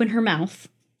unable to open her mouth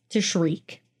to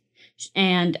shriek,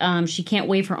 and she can't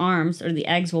wave her arms or the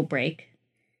eggs will break.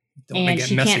 Don't make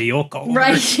it messy, you'll call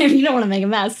right? You don't want to make a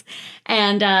mess,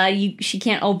 and she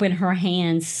can't open her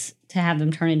hands to have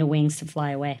them turn into wings to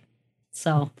fly away.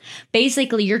 So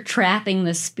basically, you're trapping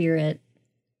the spirit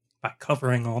by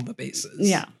covering all the bases.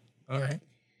 Yeah. All right.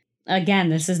 Again,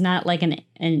 this is not like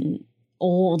an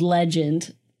old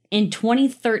legend. In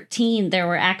 2013, there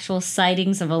were actual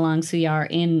sightings of a Lang Suyar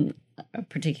in a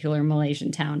particular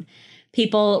Malaysian town.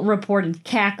 People reported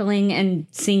cackling and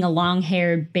seeing a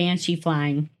long-haired banshee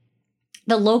flying.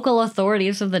 The local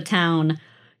authorities of the town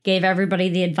gave everybody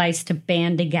the advice to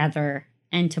band together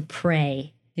and to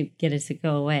pray to get it to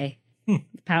go away. The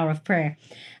power of prayer.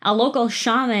 A local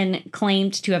shaman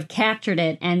claimed to have captured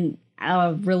it, and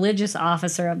a religious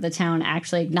officer of the town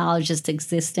actually acknowledged its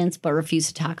existence but refused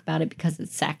to talk about it because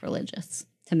it's sacrilegious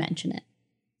to mention it.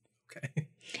 Okay.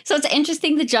 So it's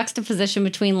interesting, the juxtaposition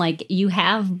between, like, you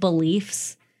have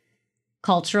beliefs,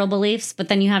 cultural beliefs, but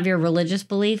then you have your religious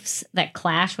beliefs that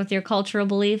clash with your cultural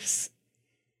beliefs.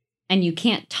 And you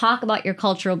can't talk about your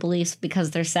cultural beliefs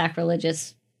because they're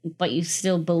sacrilegious, but you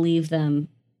still believe them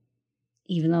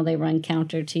even though they run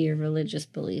counter to your religious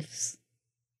beliefs.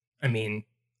 I mean,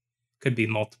 could be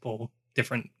multiple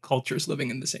different cultures living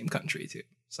in the same country too.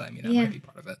 So, I mean, that might be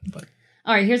part of it. But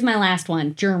all right, here's my last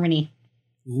one. Germany.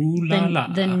 Ooh la la.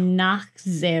 The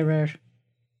Nachzehrer.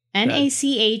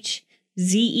 Nachzeher.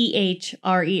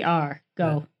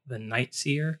 Go. The Night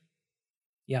Seer?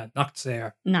 Yeah,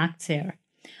 Nachtseher. Nachzehrer.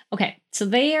 Okay, so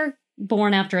they are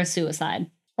born after a suicide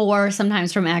or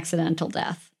sometimes from accidental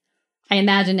death. I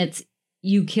imagine it's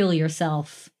you kill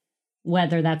yourself,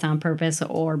 whether that's on purpose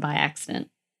or by accident.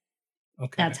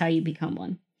 Okay. That's how you become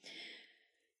one.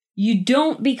 You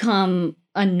don't become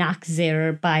a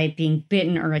Nachzehrer by being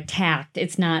bitten or attacked.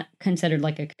 It's not considered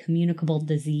like a communicable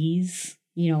disease,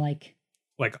 like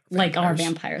our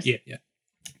vampires. Yeah.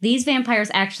 These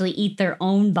vampires actually eat their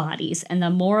own bodies, and the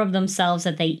more of themselves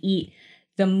that they eat,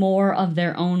 the more of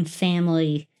their own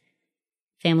family's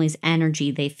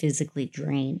energy they physically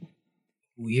drain.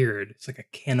 Weird. It's like a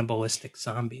cannibalistic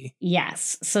zombie.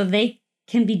 Yes. So they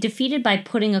can be defeated by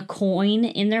putting a coin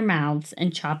in their mouths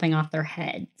and chopping off their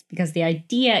heads, because the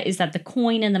idea is that the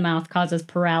coin in the mouth causes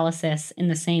paralysis in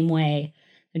the same way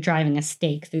that driving a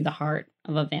stake through the heart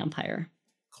of a vampire.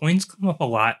 Coins come up a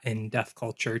lot in death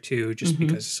culture too, just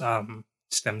because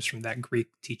stems from that Greek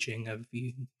teaching of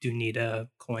you do need a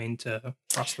coin to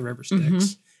cross the river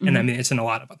Styx. And I mean, it's in a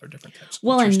lot of other different types.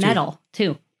 Well, and metal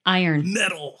too. Iron.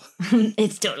 Metal.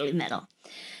 It's totally metal.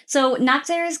 So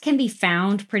Nachzehrs can be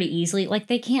found pretty easily. Like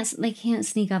they can't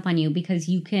sneak up on you because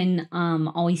you can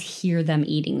always hear them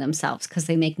eating themselves because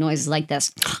they make noises like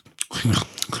this.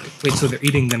 Wait, so they're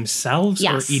eating themselves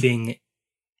yes. or eating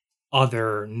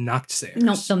other Nachzehrs?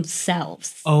 No,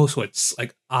 themselves. Oh, so it's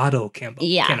like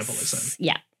cannibalism.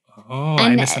 Yeah. Oh,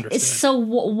 I misunderstood. So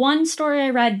one story I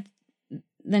read,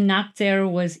 the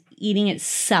Nachzehr was eating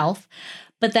itself,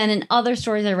 but then in other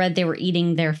stories I read, they were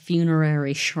eating their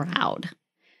funerary shroud.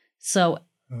 So,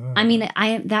 I mean,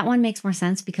 that one makes more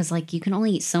sense because, like, you can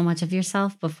only eat so much of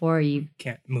yourself before you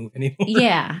can't move anymore.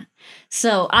 Yeah.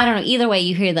 So, I don't know. Either way,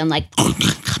 you hear them like...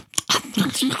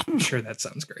 I'm sure that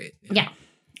sounds great. Yeah.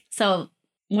 So,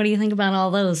 what do you think about all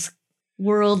those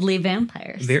worldly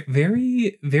vampires?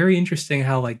 Very, very interesting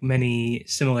how, like, many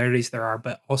similarities there are,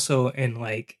 but also in,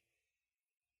 like,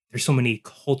 there's so many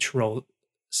cultural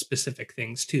specific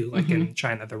things, too. Like, in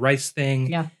China, the rice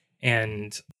thing. Yeah.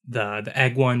 And the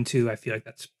egg one too. I feel like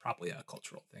that's probably a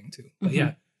cultural thing too. But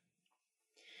yeah.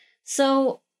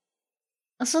 So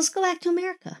let's go back to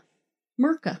America.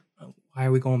 Why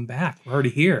are we going back? We're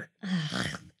already here.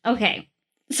 Okay.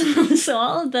 So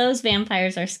all of those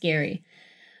vampires are scary.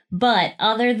 But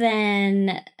other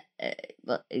than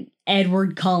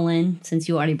Edward Cullen, since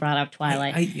you already brought up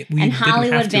Twilight, and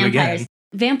Hollywood vampires.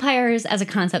 Vampires as a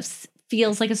concept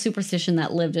feels like a superstition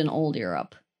that lived in old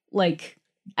Europe. Like...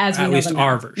 As we at know least them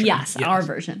our now. version. Yes, our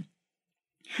version.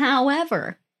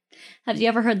 However, have you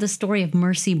ever heard the story of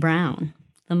Mercy Brown,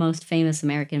 the most famous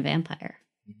American vampire?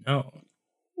 No.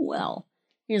 Well,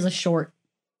 here's a short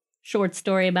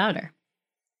story about her.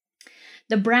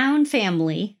 The Brown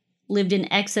family lived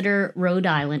in Exeter, Rhode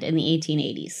Island in the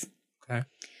 1880s. Okay.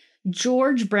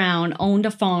 George Brown owned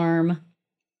a farm,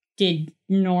 did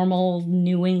normal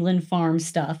New England farm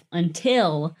stuff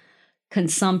until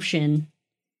consumption,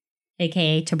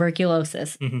 aka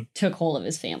tuberculosis, took hold of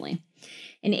his family.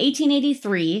 In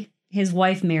 1883, his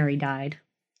wife Mary died,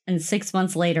 and 6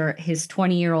 months later, his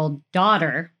 20-year-old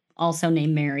daughter, also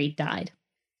named Mary, died.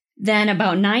 Then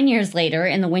about 9 years later,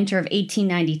 in the winter of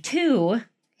 1892,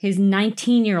 his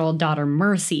 19-year-old daughter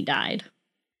Mercy died.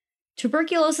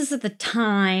 Tuberculosis at the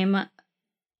time,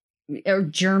 or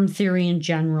germ theory in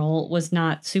general, was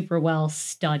not super well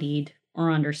studied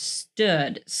or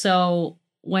understood. So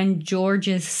when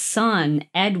George's son,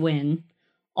 Edwin,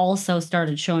 also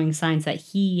started showing signs that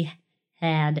he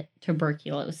had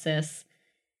tuberculosis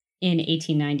in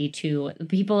 1892, the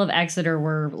people of Exeter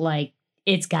were like,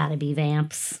 it's got to be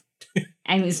vamps.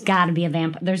 And it's got to be a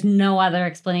vamp. There's no other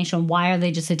explanation. Why are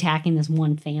they just attacking this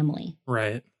one family?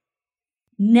 Right.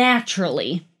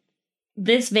 Naturally,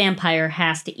 this vampire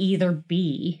has to either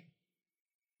be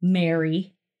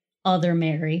Mary, other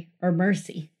Mary, or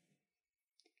Mercy.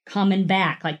 Coming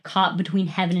back, like caught between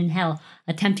heaven and hell,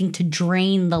 attempting to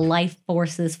drain the life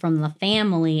forces from the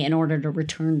family in order to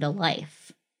return to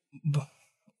life.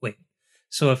 Wait,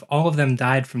 so if all of them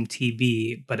died from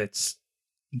TB, but it's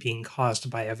being caused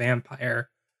by a vampire,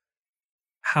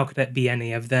 how could it be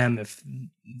any of them if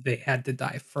they had to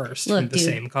die first from the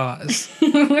same cause?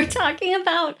 We're talking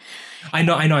about... I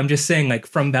know. I'm just saying, like,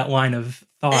 from that line of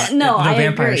thought, the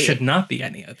vampire should not be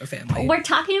any of the family. We're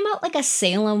talking about, like, a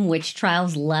Salem witch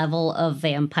trials level of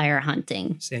vampire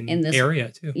hunting. Same in this area,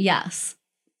 too. Yes.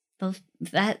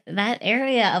 That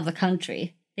area of the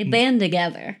country. They band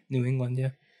together. New England,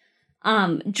 yeah.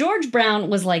 George Brown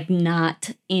was like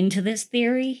not into this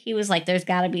theory. He was like, there's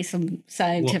got to be some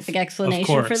scientific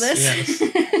explanation for this. Yes.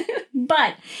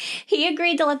 But he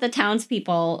agreed to let the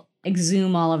townspeople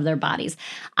exhume all of their bodies.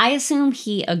 I assume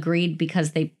he agreed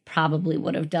because they probably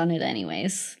would have done it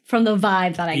anyways, from the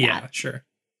vibe that I got. Yeah, sure.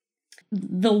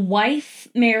 The wife,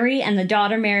 Mary, and the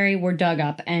daughter, Mary, were dug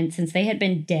up. And since they had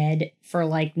been dead for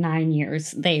like 9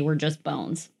 years, they were just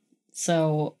bones.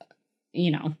 So,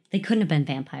 you know, they couldn't have been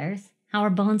vampires. How are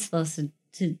bones supposed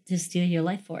to steal your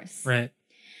life force? Right.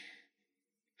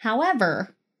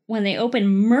 However, when they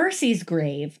opened Mercy's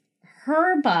grave,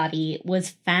 her body was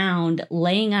found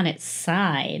laying on its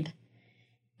side.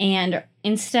 And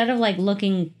instead of like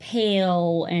looking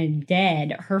pale and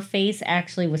dead, her face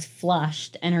actually was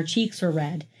flushed and her cheeks were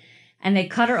red. And they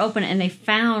cut her open and they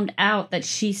found out that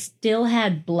she still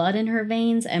had blood in her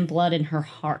veins and blood in her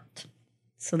heart.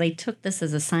 So they took this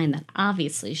as a sign that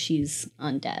obviously she's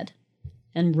undead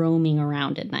and roaming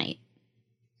around at night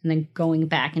and then going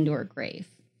back into her grave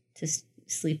to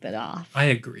sleep it off. I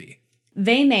agree.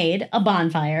 They made a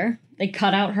bonfire. They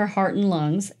cut out her heart and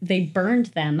lungs. They burned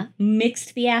them,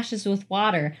 mixed the ashes with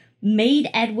water, made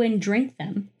Edwin drink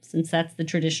them, since that's the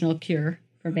traditional cure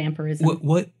for vampirism.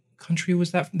 What country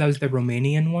was that? That was the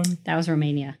Romanian one? That was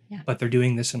Romania, yeah. But they're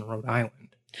doing this in Rhode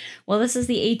Island. Well, this is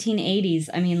the 1880s.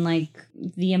 I mean, like,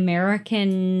 the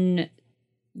American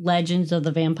legends of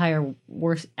the vampire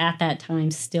were at that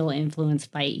time still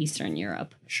influenced by Eastern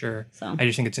Europe. Sure. So I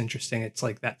just think it's interesting. It's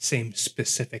like that same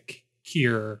specific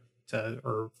cure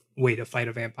or way to fight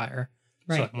a vampire.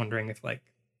 Right. So I'm wondering if like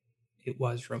it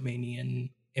was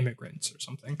Romanian immigrants or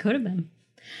something. Could have been.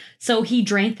 So he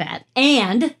drank that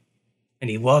and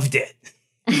he loved it.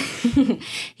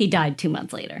 He died 2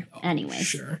 months later. Anyways.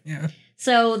 Sure. Yeah.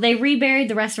 So they reburied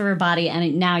the rest of her body,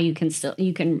 and now you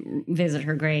can visit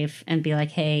her grave and be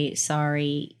like, hey,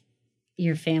 sorry,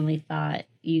 your family thought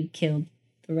you killed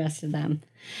the rest of them.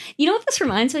 You know what this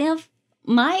reminds me of?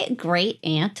 My great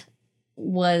aunt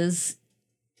was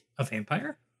a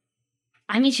vampire?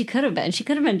 I mean, she could have been. She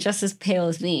could have been just as pale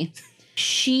as me.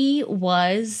 She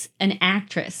was an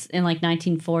actress in like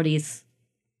 1940s.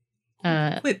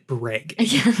 Quit bragging.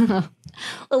 Yeah.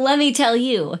 Well, let me tell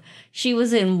you, she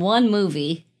was in one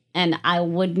movie, and I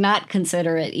would not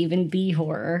consider it even B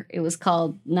horror. It was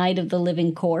called Night of the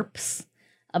Living Corpse,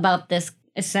 about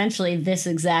essentially this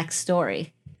exact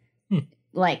story.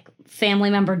 Like,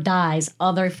 family member dies,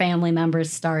 other family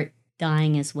members start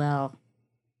dying as well.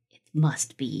 It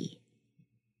must be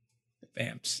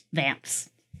Vamps.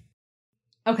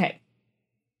 Okay.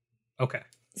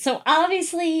 So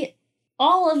obviously,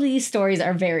 all of these stories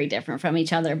are very different from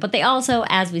each other, but they also,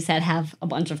 as we said, have a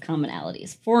bunch of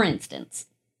commonalities. For instance,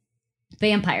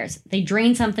 vampires, they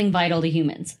drain something vital to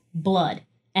humans: blood,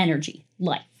 energy,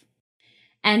 life.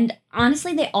 And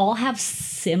honestly, they all have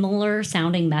similar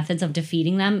sounding methods of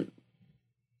defeating them,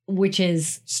 which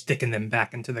is sticking them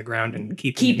back into the ground and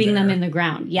keeping them in the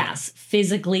ground. Yes. Yeah.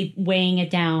 Physically weighing it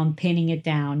down, pinning it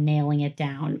down, nailing it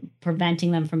down,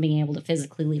 preventing them from being able to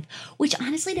physically leave, which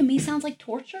honestly to me sounds like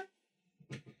torture.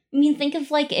 I mean, think of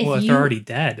like if they're already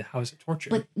dead, how is it torture?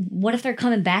 But what if they're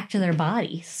coming back to their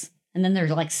bodies and then they're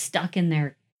like stuck in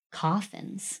their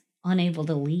coffins, unable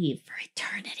to leave for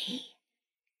eternity?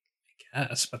 I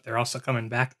guess, but they're also coming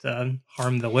back to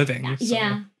harm the living. So.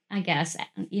 Yeah, I guess,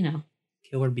 you know.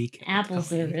 Killer bee.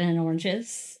 Apples and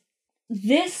oranges.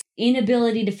 This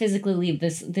inability to physically leave,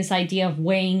 this idea of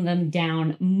weighing them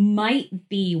down, might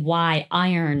be why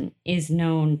iron is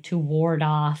known to ward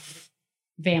off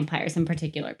vampires in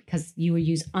particular, because you would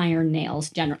use iron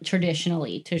nails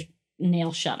traditionally to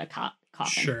nail shut a coffin.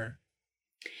 Sure.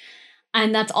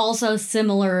 And that's also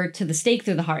similar to the stake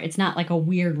through the heart. It's not like a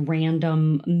weird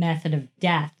random method of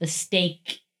death. The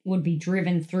stake would be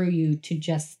driven through you to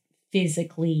just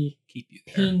physically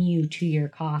pin you to your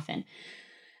coffin.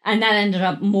 And that ended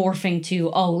up morphing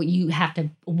to, you have to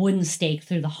wooden stake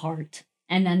through the heart.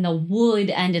 And then the wood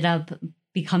ended up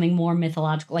becoming more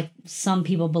mythological. Like some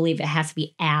people believe it has to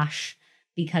be ash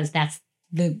because that's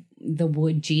the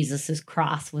wood Jesus's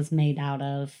cross was made out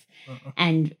of.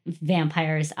 And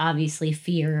vampires obviously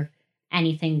fear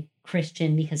anything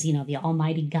Christian because, you know, the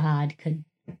Almighty God could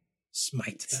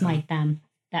smite them,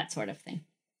 that sort of thing.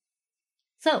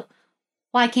 So,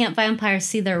 why can't vampires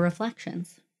see their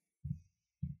reflections?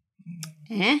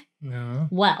 No.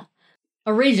 Well,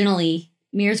 originally,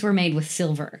 mirrors were made with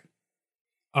silver,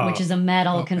 which is a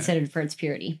metal considered for its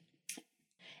purity.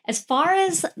 As far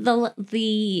as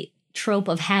the trope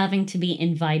of having to be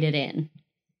invited in,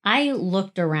 I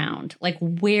looked around, like,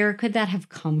 where could that have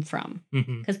come from?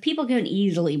 Because people can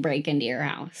easily break into your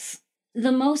house.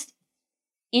 The most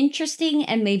interesting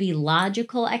and maybe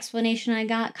logical explanation I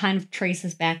got kind of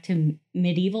traces back to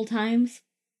medieval times.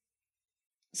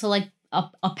 So, like,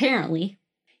 apparently,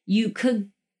 you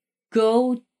could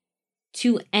go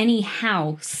to any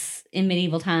house in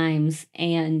medieval times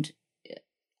and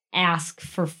ask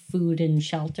for food and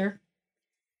shelter.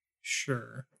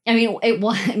 Sure. I mean,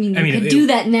 you could do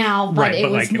that now, but it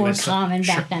was more common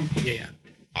back then. Yeah.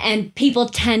 And people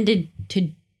tended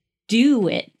to do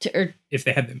it, or if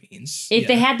they had the means. If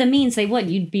they had the means, they would.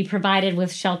 You'd be provided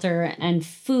with shelter and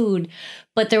food,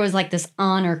 but there was like this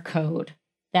honor code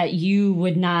that you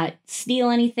would not steal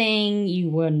anything, you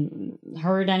wouldn't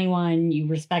hurt anyone, you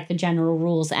respect the general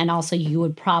rules, and also you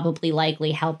would probably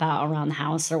likely help out around the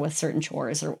house or with certain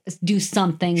chores or do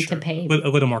something to pay. A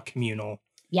little more communal.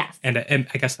 Yes. And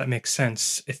I guess that makes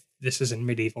sense if this is in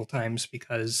medieval times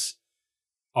because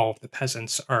all of the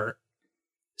peasants are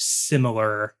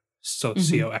similar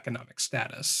socioeconomic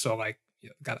status. So, like,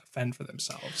 got to fend for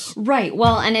themselves. Right.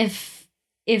 Well, and if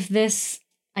this,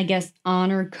 I guess,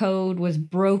 honor code was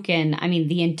broken, I mean,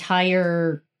 the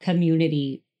entire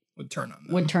community would turn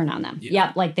on them. Yeah.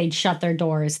 Yep. Like, they'd shut their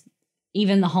doors.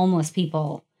 Even the homeless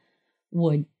people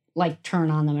would, like, turn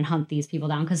on them and hunt these people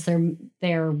down because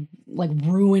they're like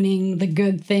ruining the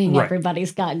good thing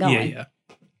everybody's got going. Yeah.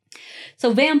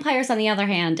 So vampires, on the other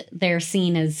hand, they're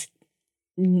seen as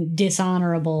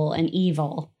dishonorable and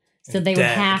evil. So they would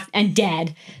have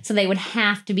dead. So they would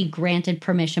have to be granted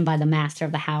permission by the master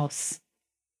of the house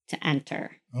to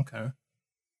enter. Okay.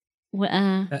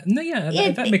 Well,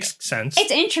 that makes sense.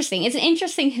 It's interesting. It's an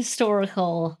interesting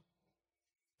historical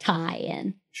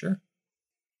tie-in. Sure.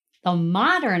 The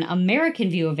modern American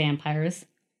view of vampires,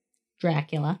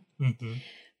 Dracula,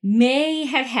 may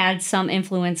have had some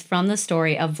influence from the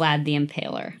story of Vlad the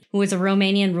Impaler, who was a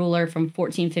Romanian ruler from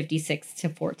 1456 to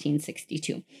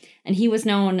 1462. And he was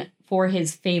known for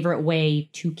his favorite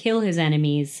way to kill his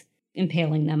enemies,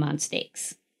 impaling them on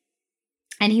stakes.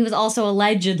 And he was also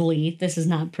allegedly, this is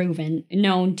not proven,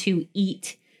 known to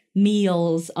eat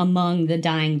meals among the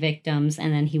dying victims,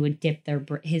 and then he would dip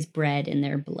his bread in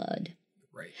their blood.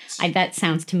 Right. That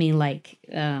sounds to me like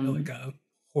a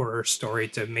horror story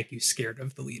to make you scared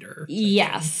of the leader.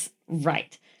 Yes,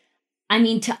 right. I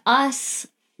mean, to us,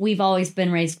 we've always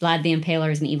been raised Vlad the Impaler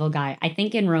as an evil guy. I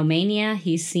think in Romania,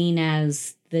 he's seen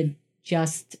as the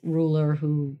just ruler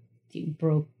who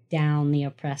broke down the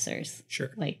oppressors.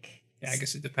 Sure. Like, yeah, I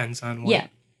guess it depends on what.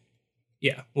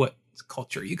 Yeah, what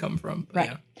culture you come from. Right.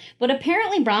 Yeah. But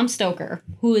apparently Bram Stoker,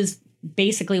 who is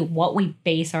basically what we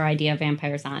base our idea of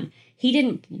vampires on, he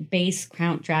didn't base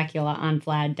Count Dracula on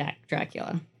Vlad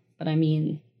Dracula. But I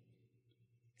mean,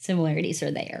 similarities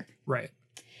are there. Right.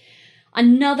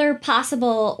 Another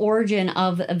possible origin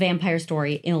of a vampire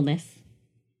story, illness.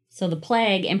 So the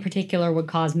plague in particular would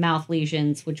cause mouth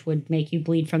lesions, which would make you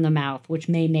bleed from the mouth, which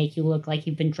may make you look like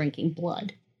you've been drinking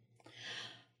blood.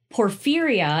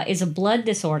 Porphyria is a blood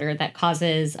disorder that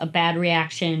causes a bad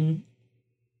reaction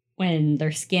when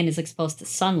their skin is exposed to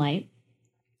sunlight.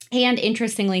 And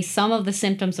interestingly, some of the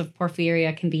symptoms of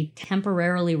porphyria can be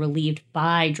temporarily relieved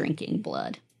by drinking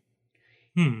blood.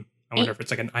 I wonder if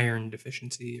it's like an iron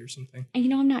deficiency or something.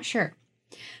 I'm not sure.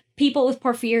 People with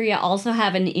porphyria also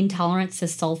have an intolerance to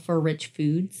sulfur-rich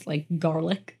foods like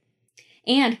garlic.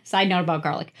 And, side note about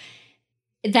garlic,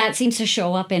 that seems to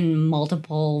show up in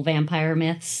multiple vampire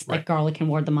myths, like garlic can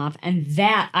ward them off. And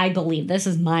that, I believe, this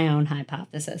is my own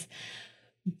hypothesis,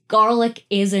 garlic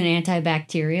is an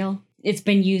antibacterial. It's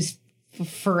been used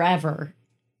forever,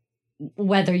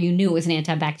 whether you knew it was an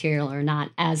antibacterial or not,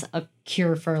 as a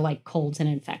cure for like colds and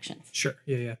infections. Sure.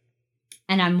 Yeah.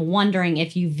 And I'm wondering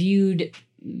if you viewed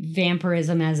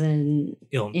vampirism as an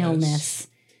illness,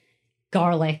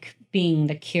 garlic being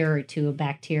the cure to a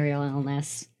bacterial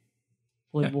illness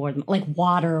would ward them. Like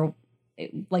water,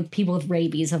 like people with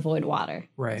rabies avoid water.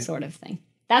 Right. Sort of thing.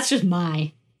 That's just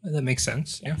my... That makes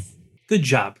sense. Yes. Yeah. Good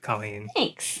job, Colleen.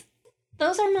 Thanks.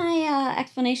 Those are my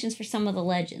explanations for some of the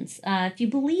legends. If you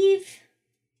believe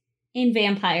in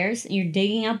vampires and you're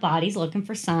digging up bodies looking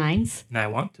for signs... And I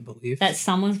want to believe... that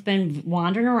someone's been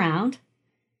wandering around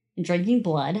and drinking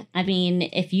blood. I mean,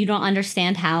 if you don't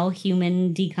understand how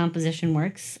human decomposition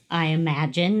works, I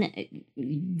imagine it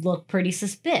look pretty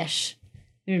suspicious.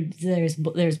 There's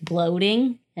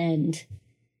bloating and...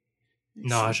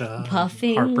 nausea,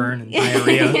 puffing, heartburn, and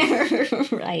diarrhea.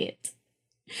 Right.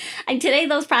 And today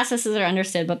those processes are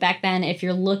understood, but back then, if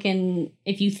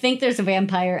you think there's a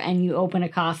vampire and you open a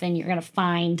coffin, you're going to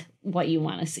find what you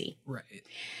want to see. Right.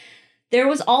 There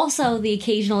was also the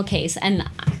occasional case, and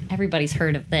everybody's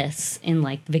heard of this in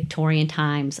like Victorian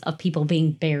times, of people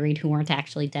being buried who weren't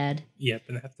actually dead. Yep,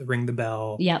 and they have to ring the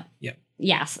bell. Yep.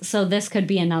 Yes. So this could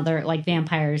be another, like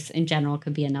vampires in general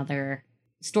could be another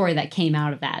story that came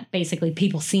out of that. Basically,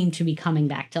 people seem to be coming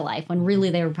back to life when really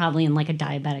they were probably in like a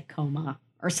diabetic coma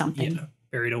or something. Yeah,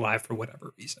 buried alive for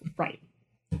whatever reason. Right.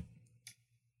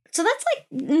 So that's like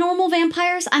normal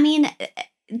vampires. I mean,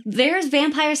 there's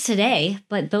vampires today,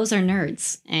 but those are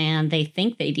nerds and they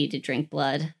think they need to drink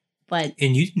blood.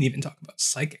 And you didn't even talk about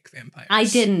psychic vampires. I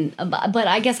didn't, but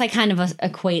I guess I kind of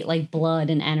equate like blood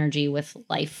and energy with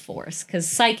life force, because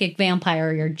psychic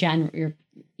vampire,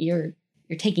 you're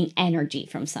taking energy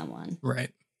from someone, right?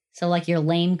 So like your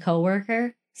lame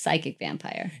coworker, psychic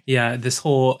vampire. Yeah, I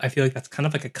feel like that's kind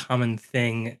of like a common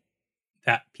thing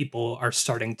that people are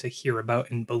starting to hear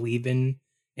about and believe in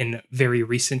very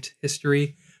recent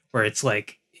history, where it's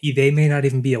like they may not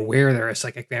even be aware they're a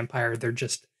psychic vampire. They're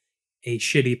just a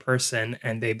shitty person,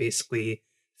 and they basically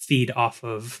feed off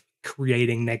of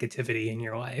creating negativity in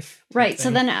your life. Right.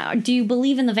 So then do you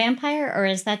believe in the vampire, or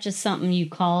is that just something you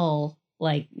call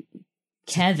like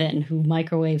Kevin who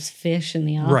microwaves fish in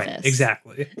the office? Right,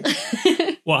 exactly.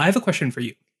 Well, I have a question for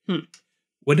you.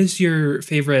 What is your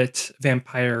favorite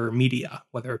vampire media,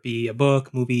 whether it be a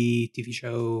book, movie, TV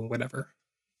show, whatever?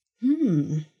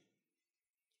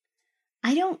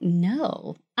 I don't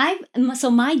know.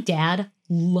 So my dad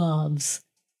loves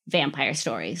vampire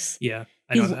stories. Yeah,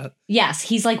 I know that. Yes,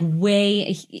 he's like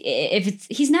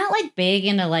he's not like big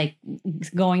into like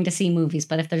going to see movies,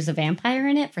 but if there's a vampire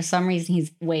in it, for some reason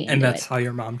he's way into it. And that's how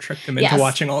your mom tricked him into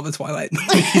watching all the Twilight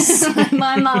movies.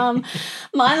 my mom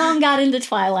got into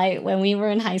Twilight when we were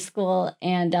in high school,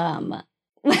 and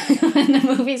when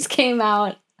the movies came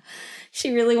out,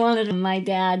 she really wanted my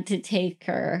dad to take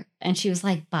her, and she was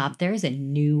like, "Bob, there's a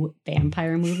new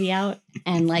vampire movie out,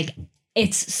 and like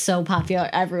it's so popular,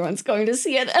 everyone's going to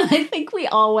see it." And I think we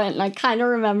all went, and I kind of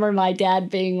remember my dad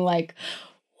being like,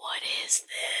 "What is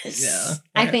this?" Yeah,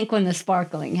 I think when the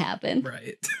sparkling happened.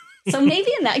 Right. So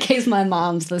maybe in that case, my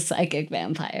mom's the psychic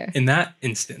vampire. In that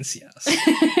instance, yes.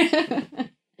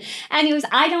 Anyways,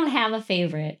 I don't have a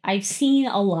favorite. I've seen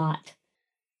a lot.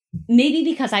 Maybe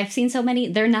because I've seen so many,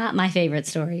 they're not my favorite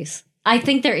stories. I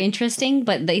think they're interesting,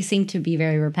 but they seem to be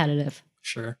very repetitive.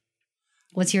 Sure.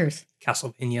 What's yours?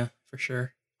 Castlevania, for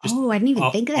sure. I didn't even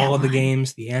think of that. All of the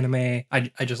games, the anime.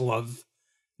 I just love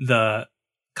the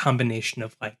combination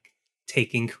of like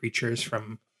taking creatures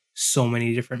from so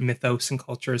many different mythos and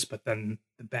cultures, but then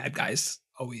the bad guy's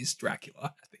always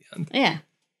Dracula at the end. Yeah.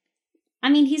 I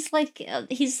mean, he's like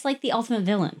the ultimate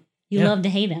villain. You love to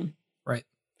hate him. Right.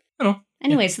 I don't know.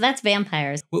 Anyway, so that's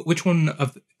vampires. Which one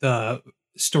of the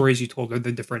stories you told are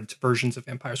the different versions of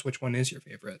vampires? Which one is your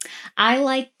favorite? I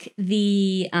like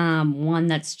the one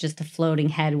that's just a floating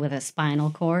head with a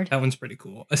spinal cord. That one's pretty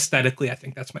cool. Aesthetically, I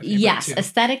think that's my favorite too.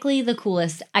 Aesthetically the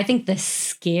coolest. I think the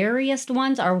scariest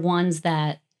ones are ones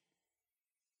that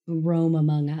roam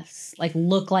among us, like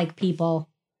look like people.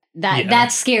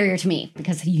 That's scarier to me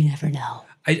because you never know.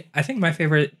 I think my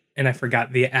favorite, and I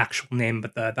forgot the actual name,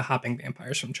 but the hopping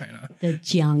vampires from China. The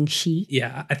Jiangxi.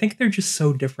 Yeah, I think they're just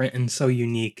so different and so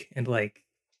unique, and like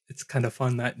it's kind of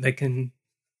fun that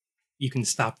you can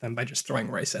stop them by just throwing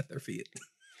rice at their feet.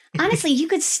 Honestly, you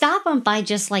could stop them by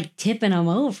just like tipping them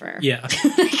over. Yeah,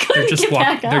 they're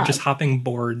just hopping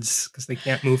boards because they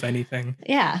can't move anything.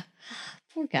 Yeah,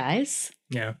 poor guys.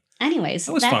 Yeah. Anyways,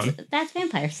 that was fun. That's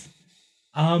vampires.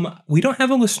 We don't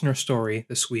have a listener story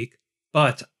this week,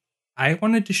 but I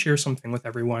wanted to share something with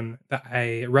everyone that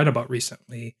I read about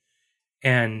recently,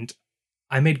 and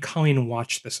I made Colleen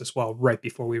watch this as well right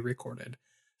before we recorded.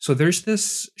 So there's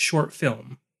this short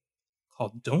film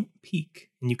called Don't Peek,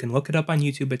 and you can look it up on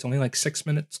YouTube. It's only like 6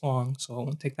 minutes long, so it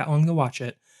won't take that long to watch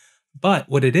it. But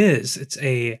what it is, it's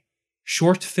a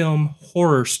short film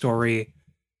horror story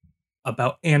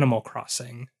about Animal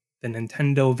Crossing, the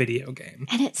Nintendo video game.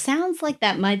 And it sounds like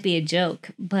that might be a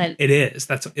joke, but... It is.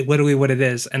 That's literally what it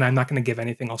is. And I'm not going to give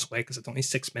anything else away because it's only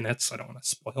 6 minutes, so I don't want to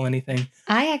spoil anything.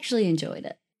 I actually enjoyed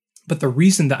it. But the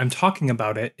reason that I'm talking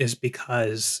about it is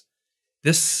because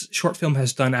this short film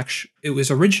has it was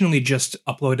originally just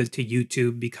uploaded to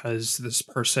YouTube because this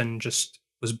person just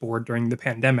was bored during the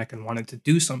pandemic and wanted to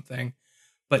do something.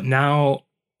 But now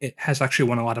it has actually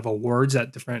won a lot of awards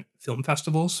at different film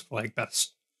festivals for like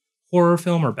best horror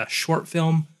film or best short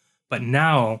film. But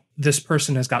now this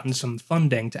person has gotten some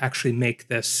funding to actually make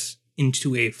this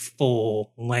into a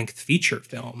full length feature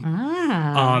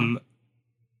film.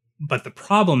 But the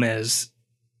problem is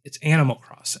it's Animal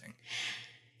Crossing.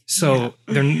 So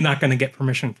they're not going to get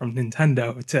permission from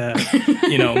Nintendo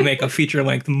to, make a feature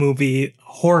length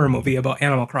horror movie about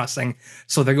Animal Crossing.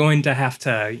 So they're going to have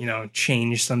to,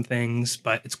 change some things,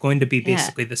 but it's going to be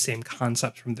basically the same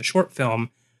concept from the short film.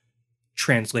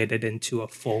 translated into a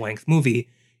full-length movie.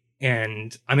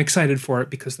 And I'm excited for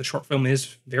it because the short film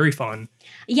is very fun.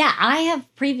 Yeah, I have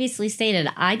previously stated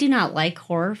I do not like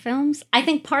horror films. I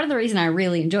think part of the reason I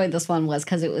really enjoyed this one was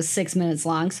because it was 6 minutes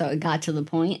long, so it got to the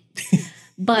point.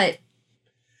 But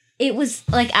it was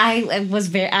like I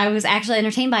was actually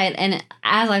entertained by it. And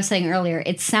as I was saying earlier,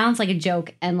 it sounds like a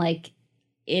joke, and like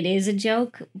it is a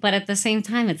joke, but at the same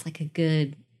time, it's like it's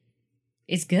good.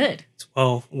 It's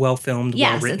well filmed.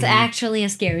 Yes, well written. It's actually a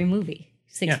scary movie.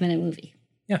 6-minute movie.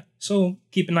 Yeah, so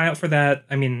keep an eye out for that.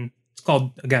 I mean, it's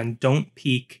called, again, Don't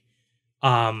Peek.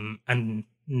 I'm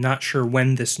not sure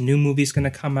when this new movie's going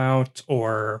to come out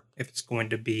or if it's going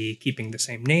to be keeping the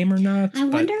same name or not. I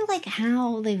wonder, like,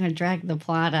 how they're going to drag the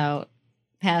plot out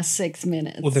past 6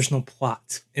 minutes. Well, there's no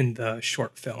plot in the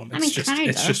short film.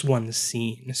 It's just one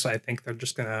scene. So I think they're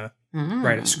just going to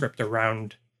write a script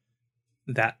around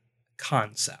that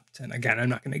concept. And again, I'm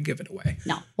not going to give it away.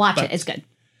 No, watch it. It's good.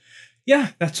 Yeah,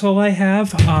 that's all I have.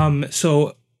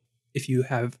 So if you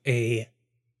have a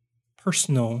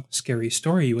personal scary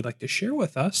story you would like to share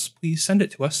with us, please send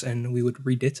it to us and we would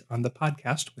read it on the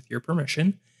podcast with your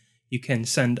permission. You can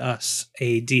send us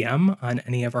a DM on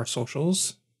any of our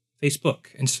socials.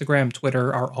 Facebook, Instagram,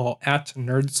 Twitter are all at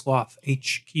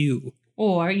NerdslothHQ.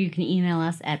 Or you can email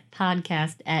us at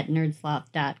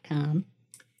podcast@nerdsloth.com.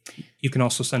 You can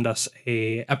also send us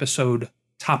a episode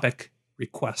topic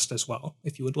request as well,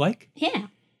 if you would like. Yeah.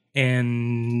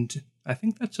 And I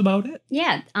think that's about it.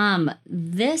 Yeah.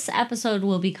 This episode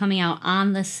will be coming out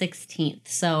on the 16th.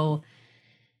 So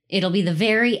it'll be the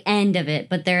very end of it,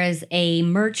 but there is a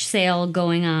merch sale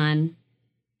going on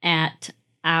at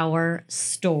our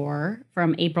store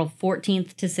from April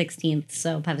 14th to 16th.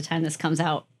 So by the time this comes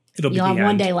out, you'll have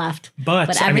one day left.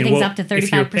 But everything's up to 35%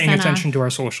 if you're paying attention off. To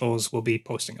our socials, we'll be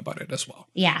posting about it as well.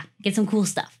 Yeah. Get some cool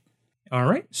stuff. All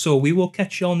right. So we will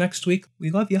catch y'all next week.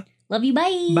 We love you. Love you.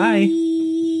 Bye. Bye.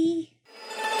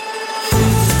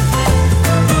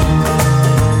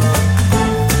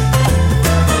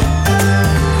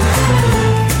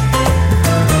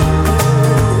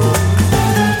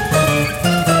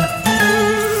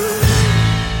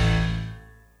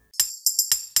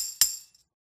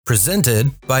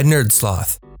 Presented by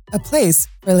Nerdsloth, a place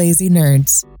for lazy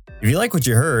nerds. If you like what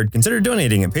you heard, consider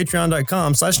donating at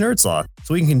patreon.com/nerdsloth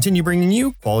so we can continue bringing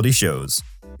you quality shows.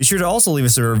 Be sure to also leave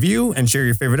us a review and share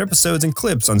your favorite episodes and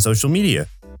clips on social media.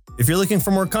 If you're looking for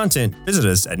more content, visit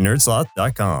us at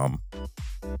nerdsloth.com.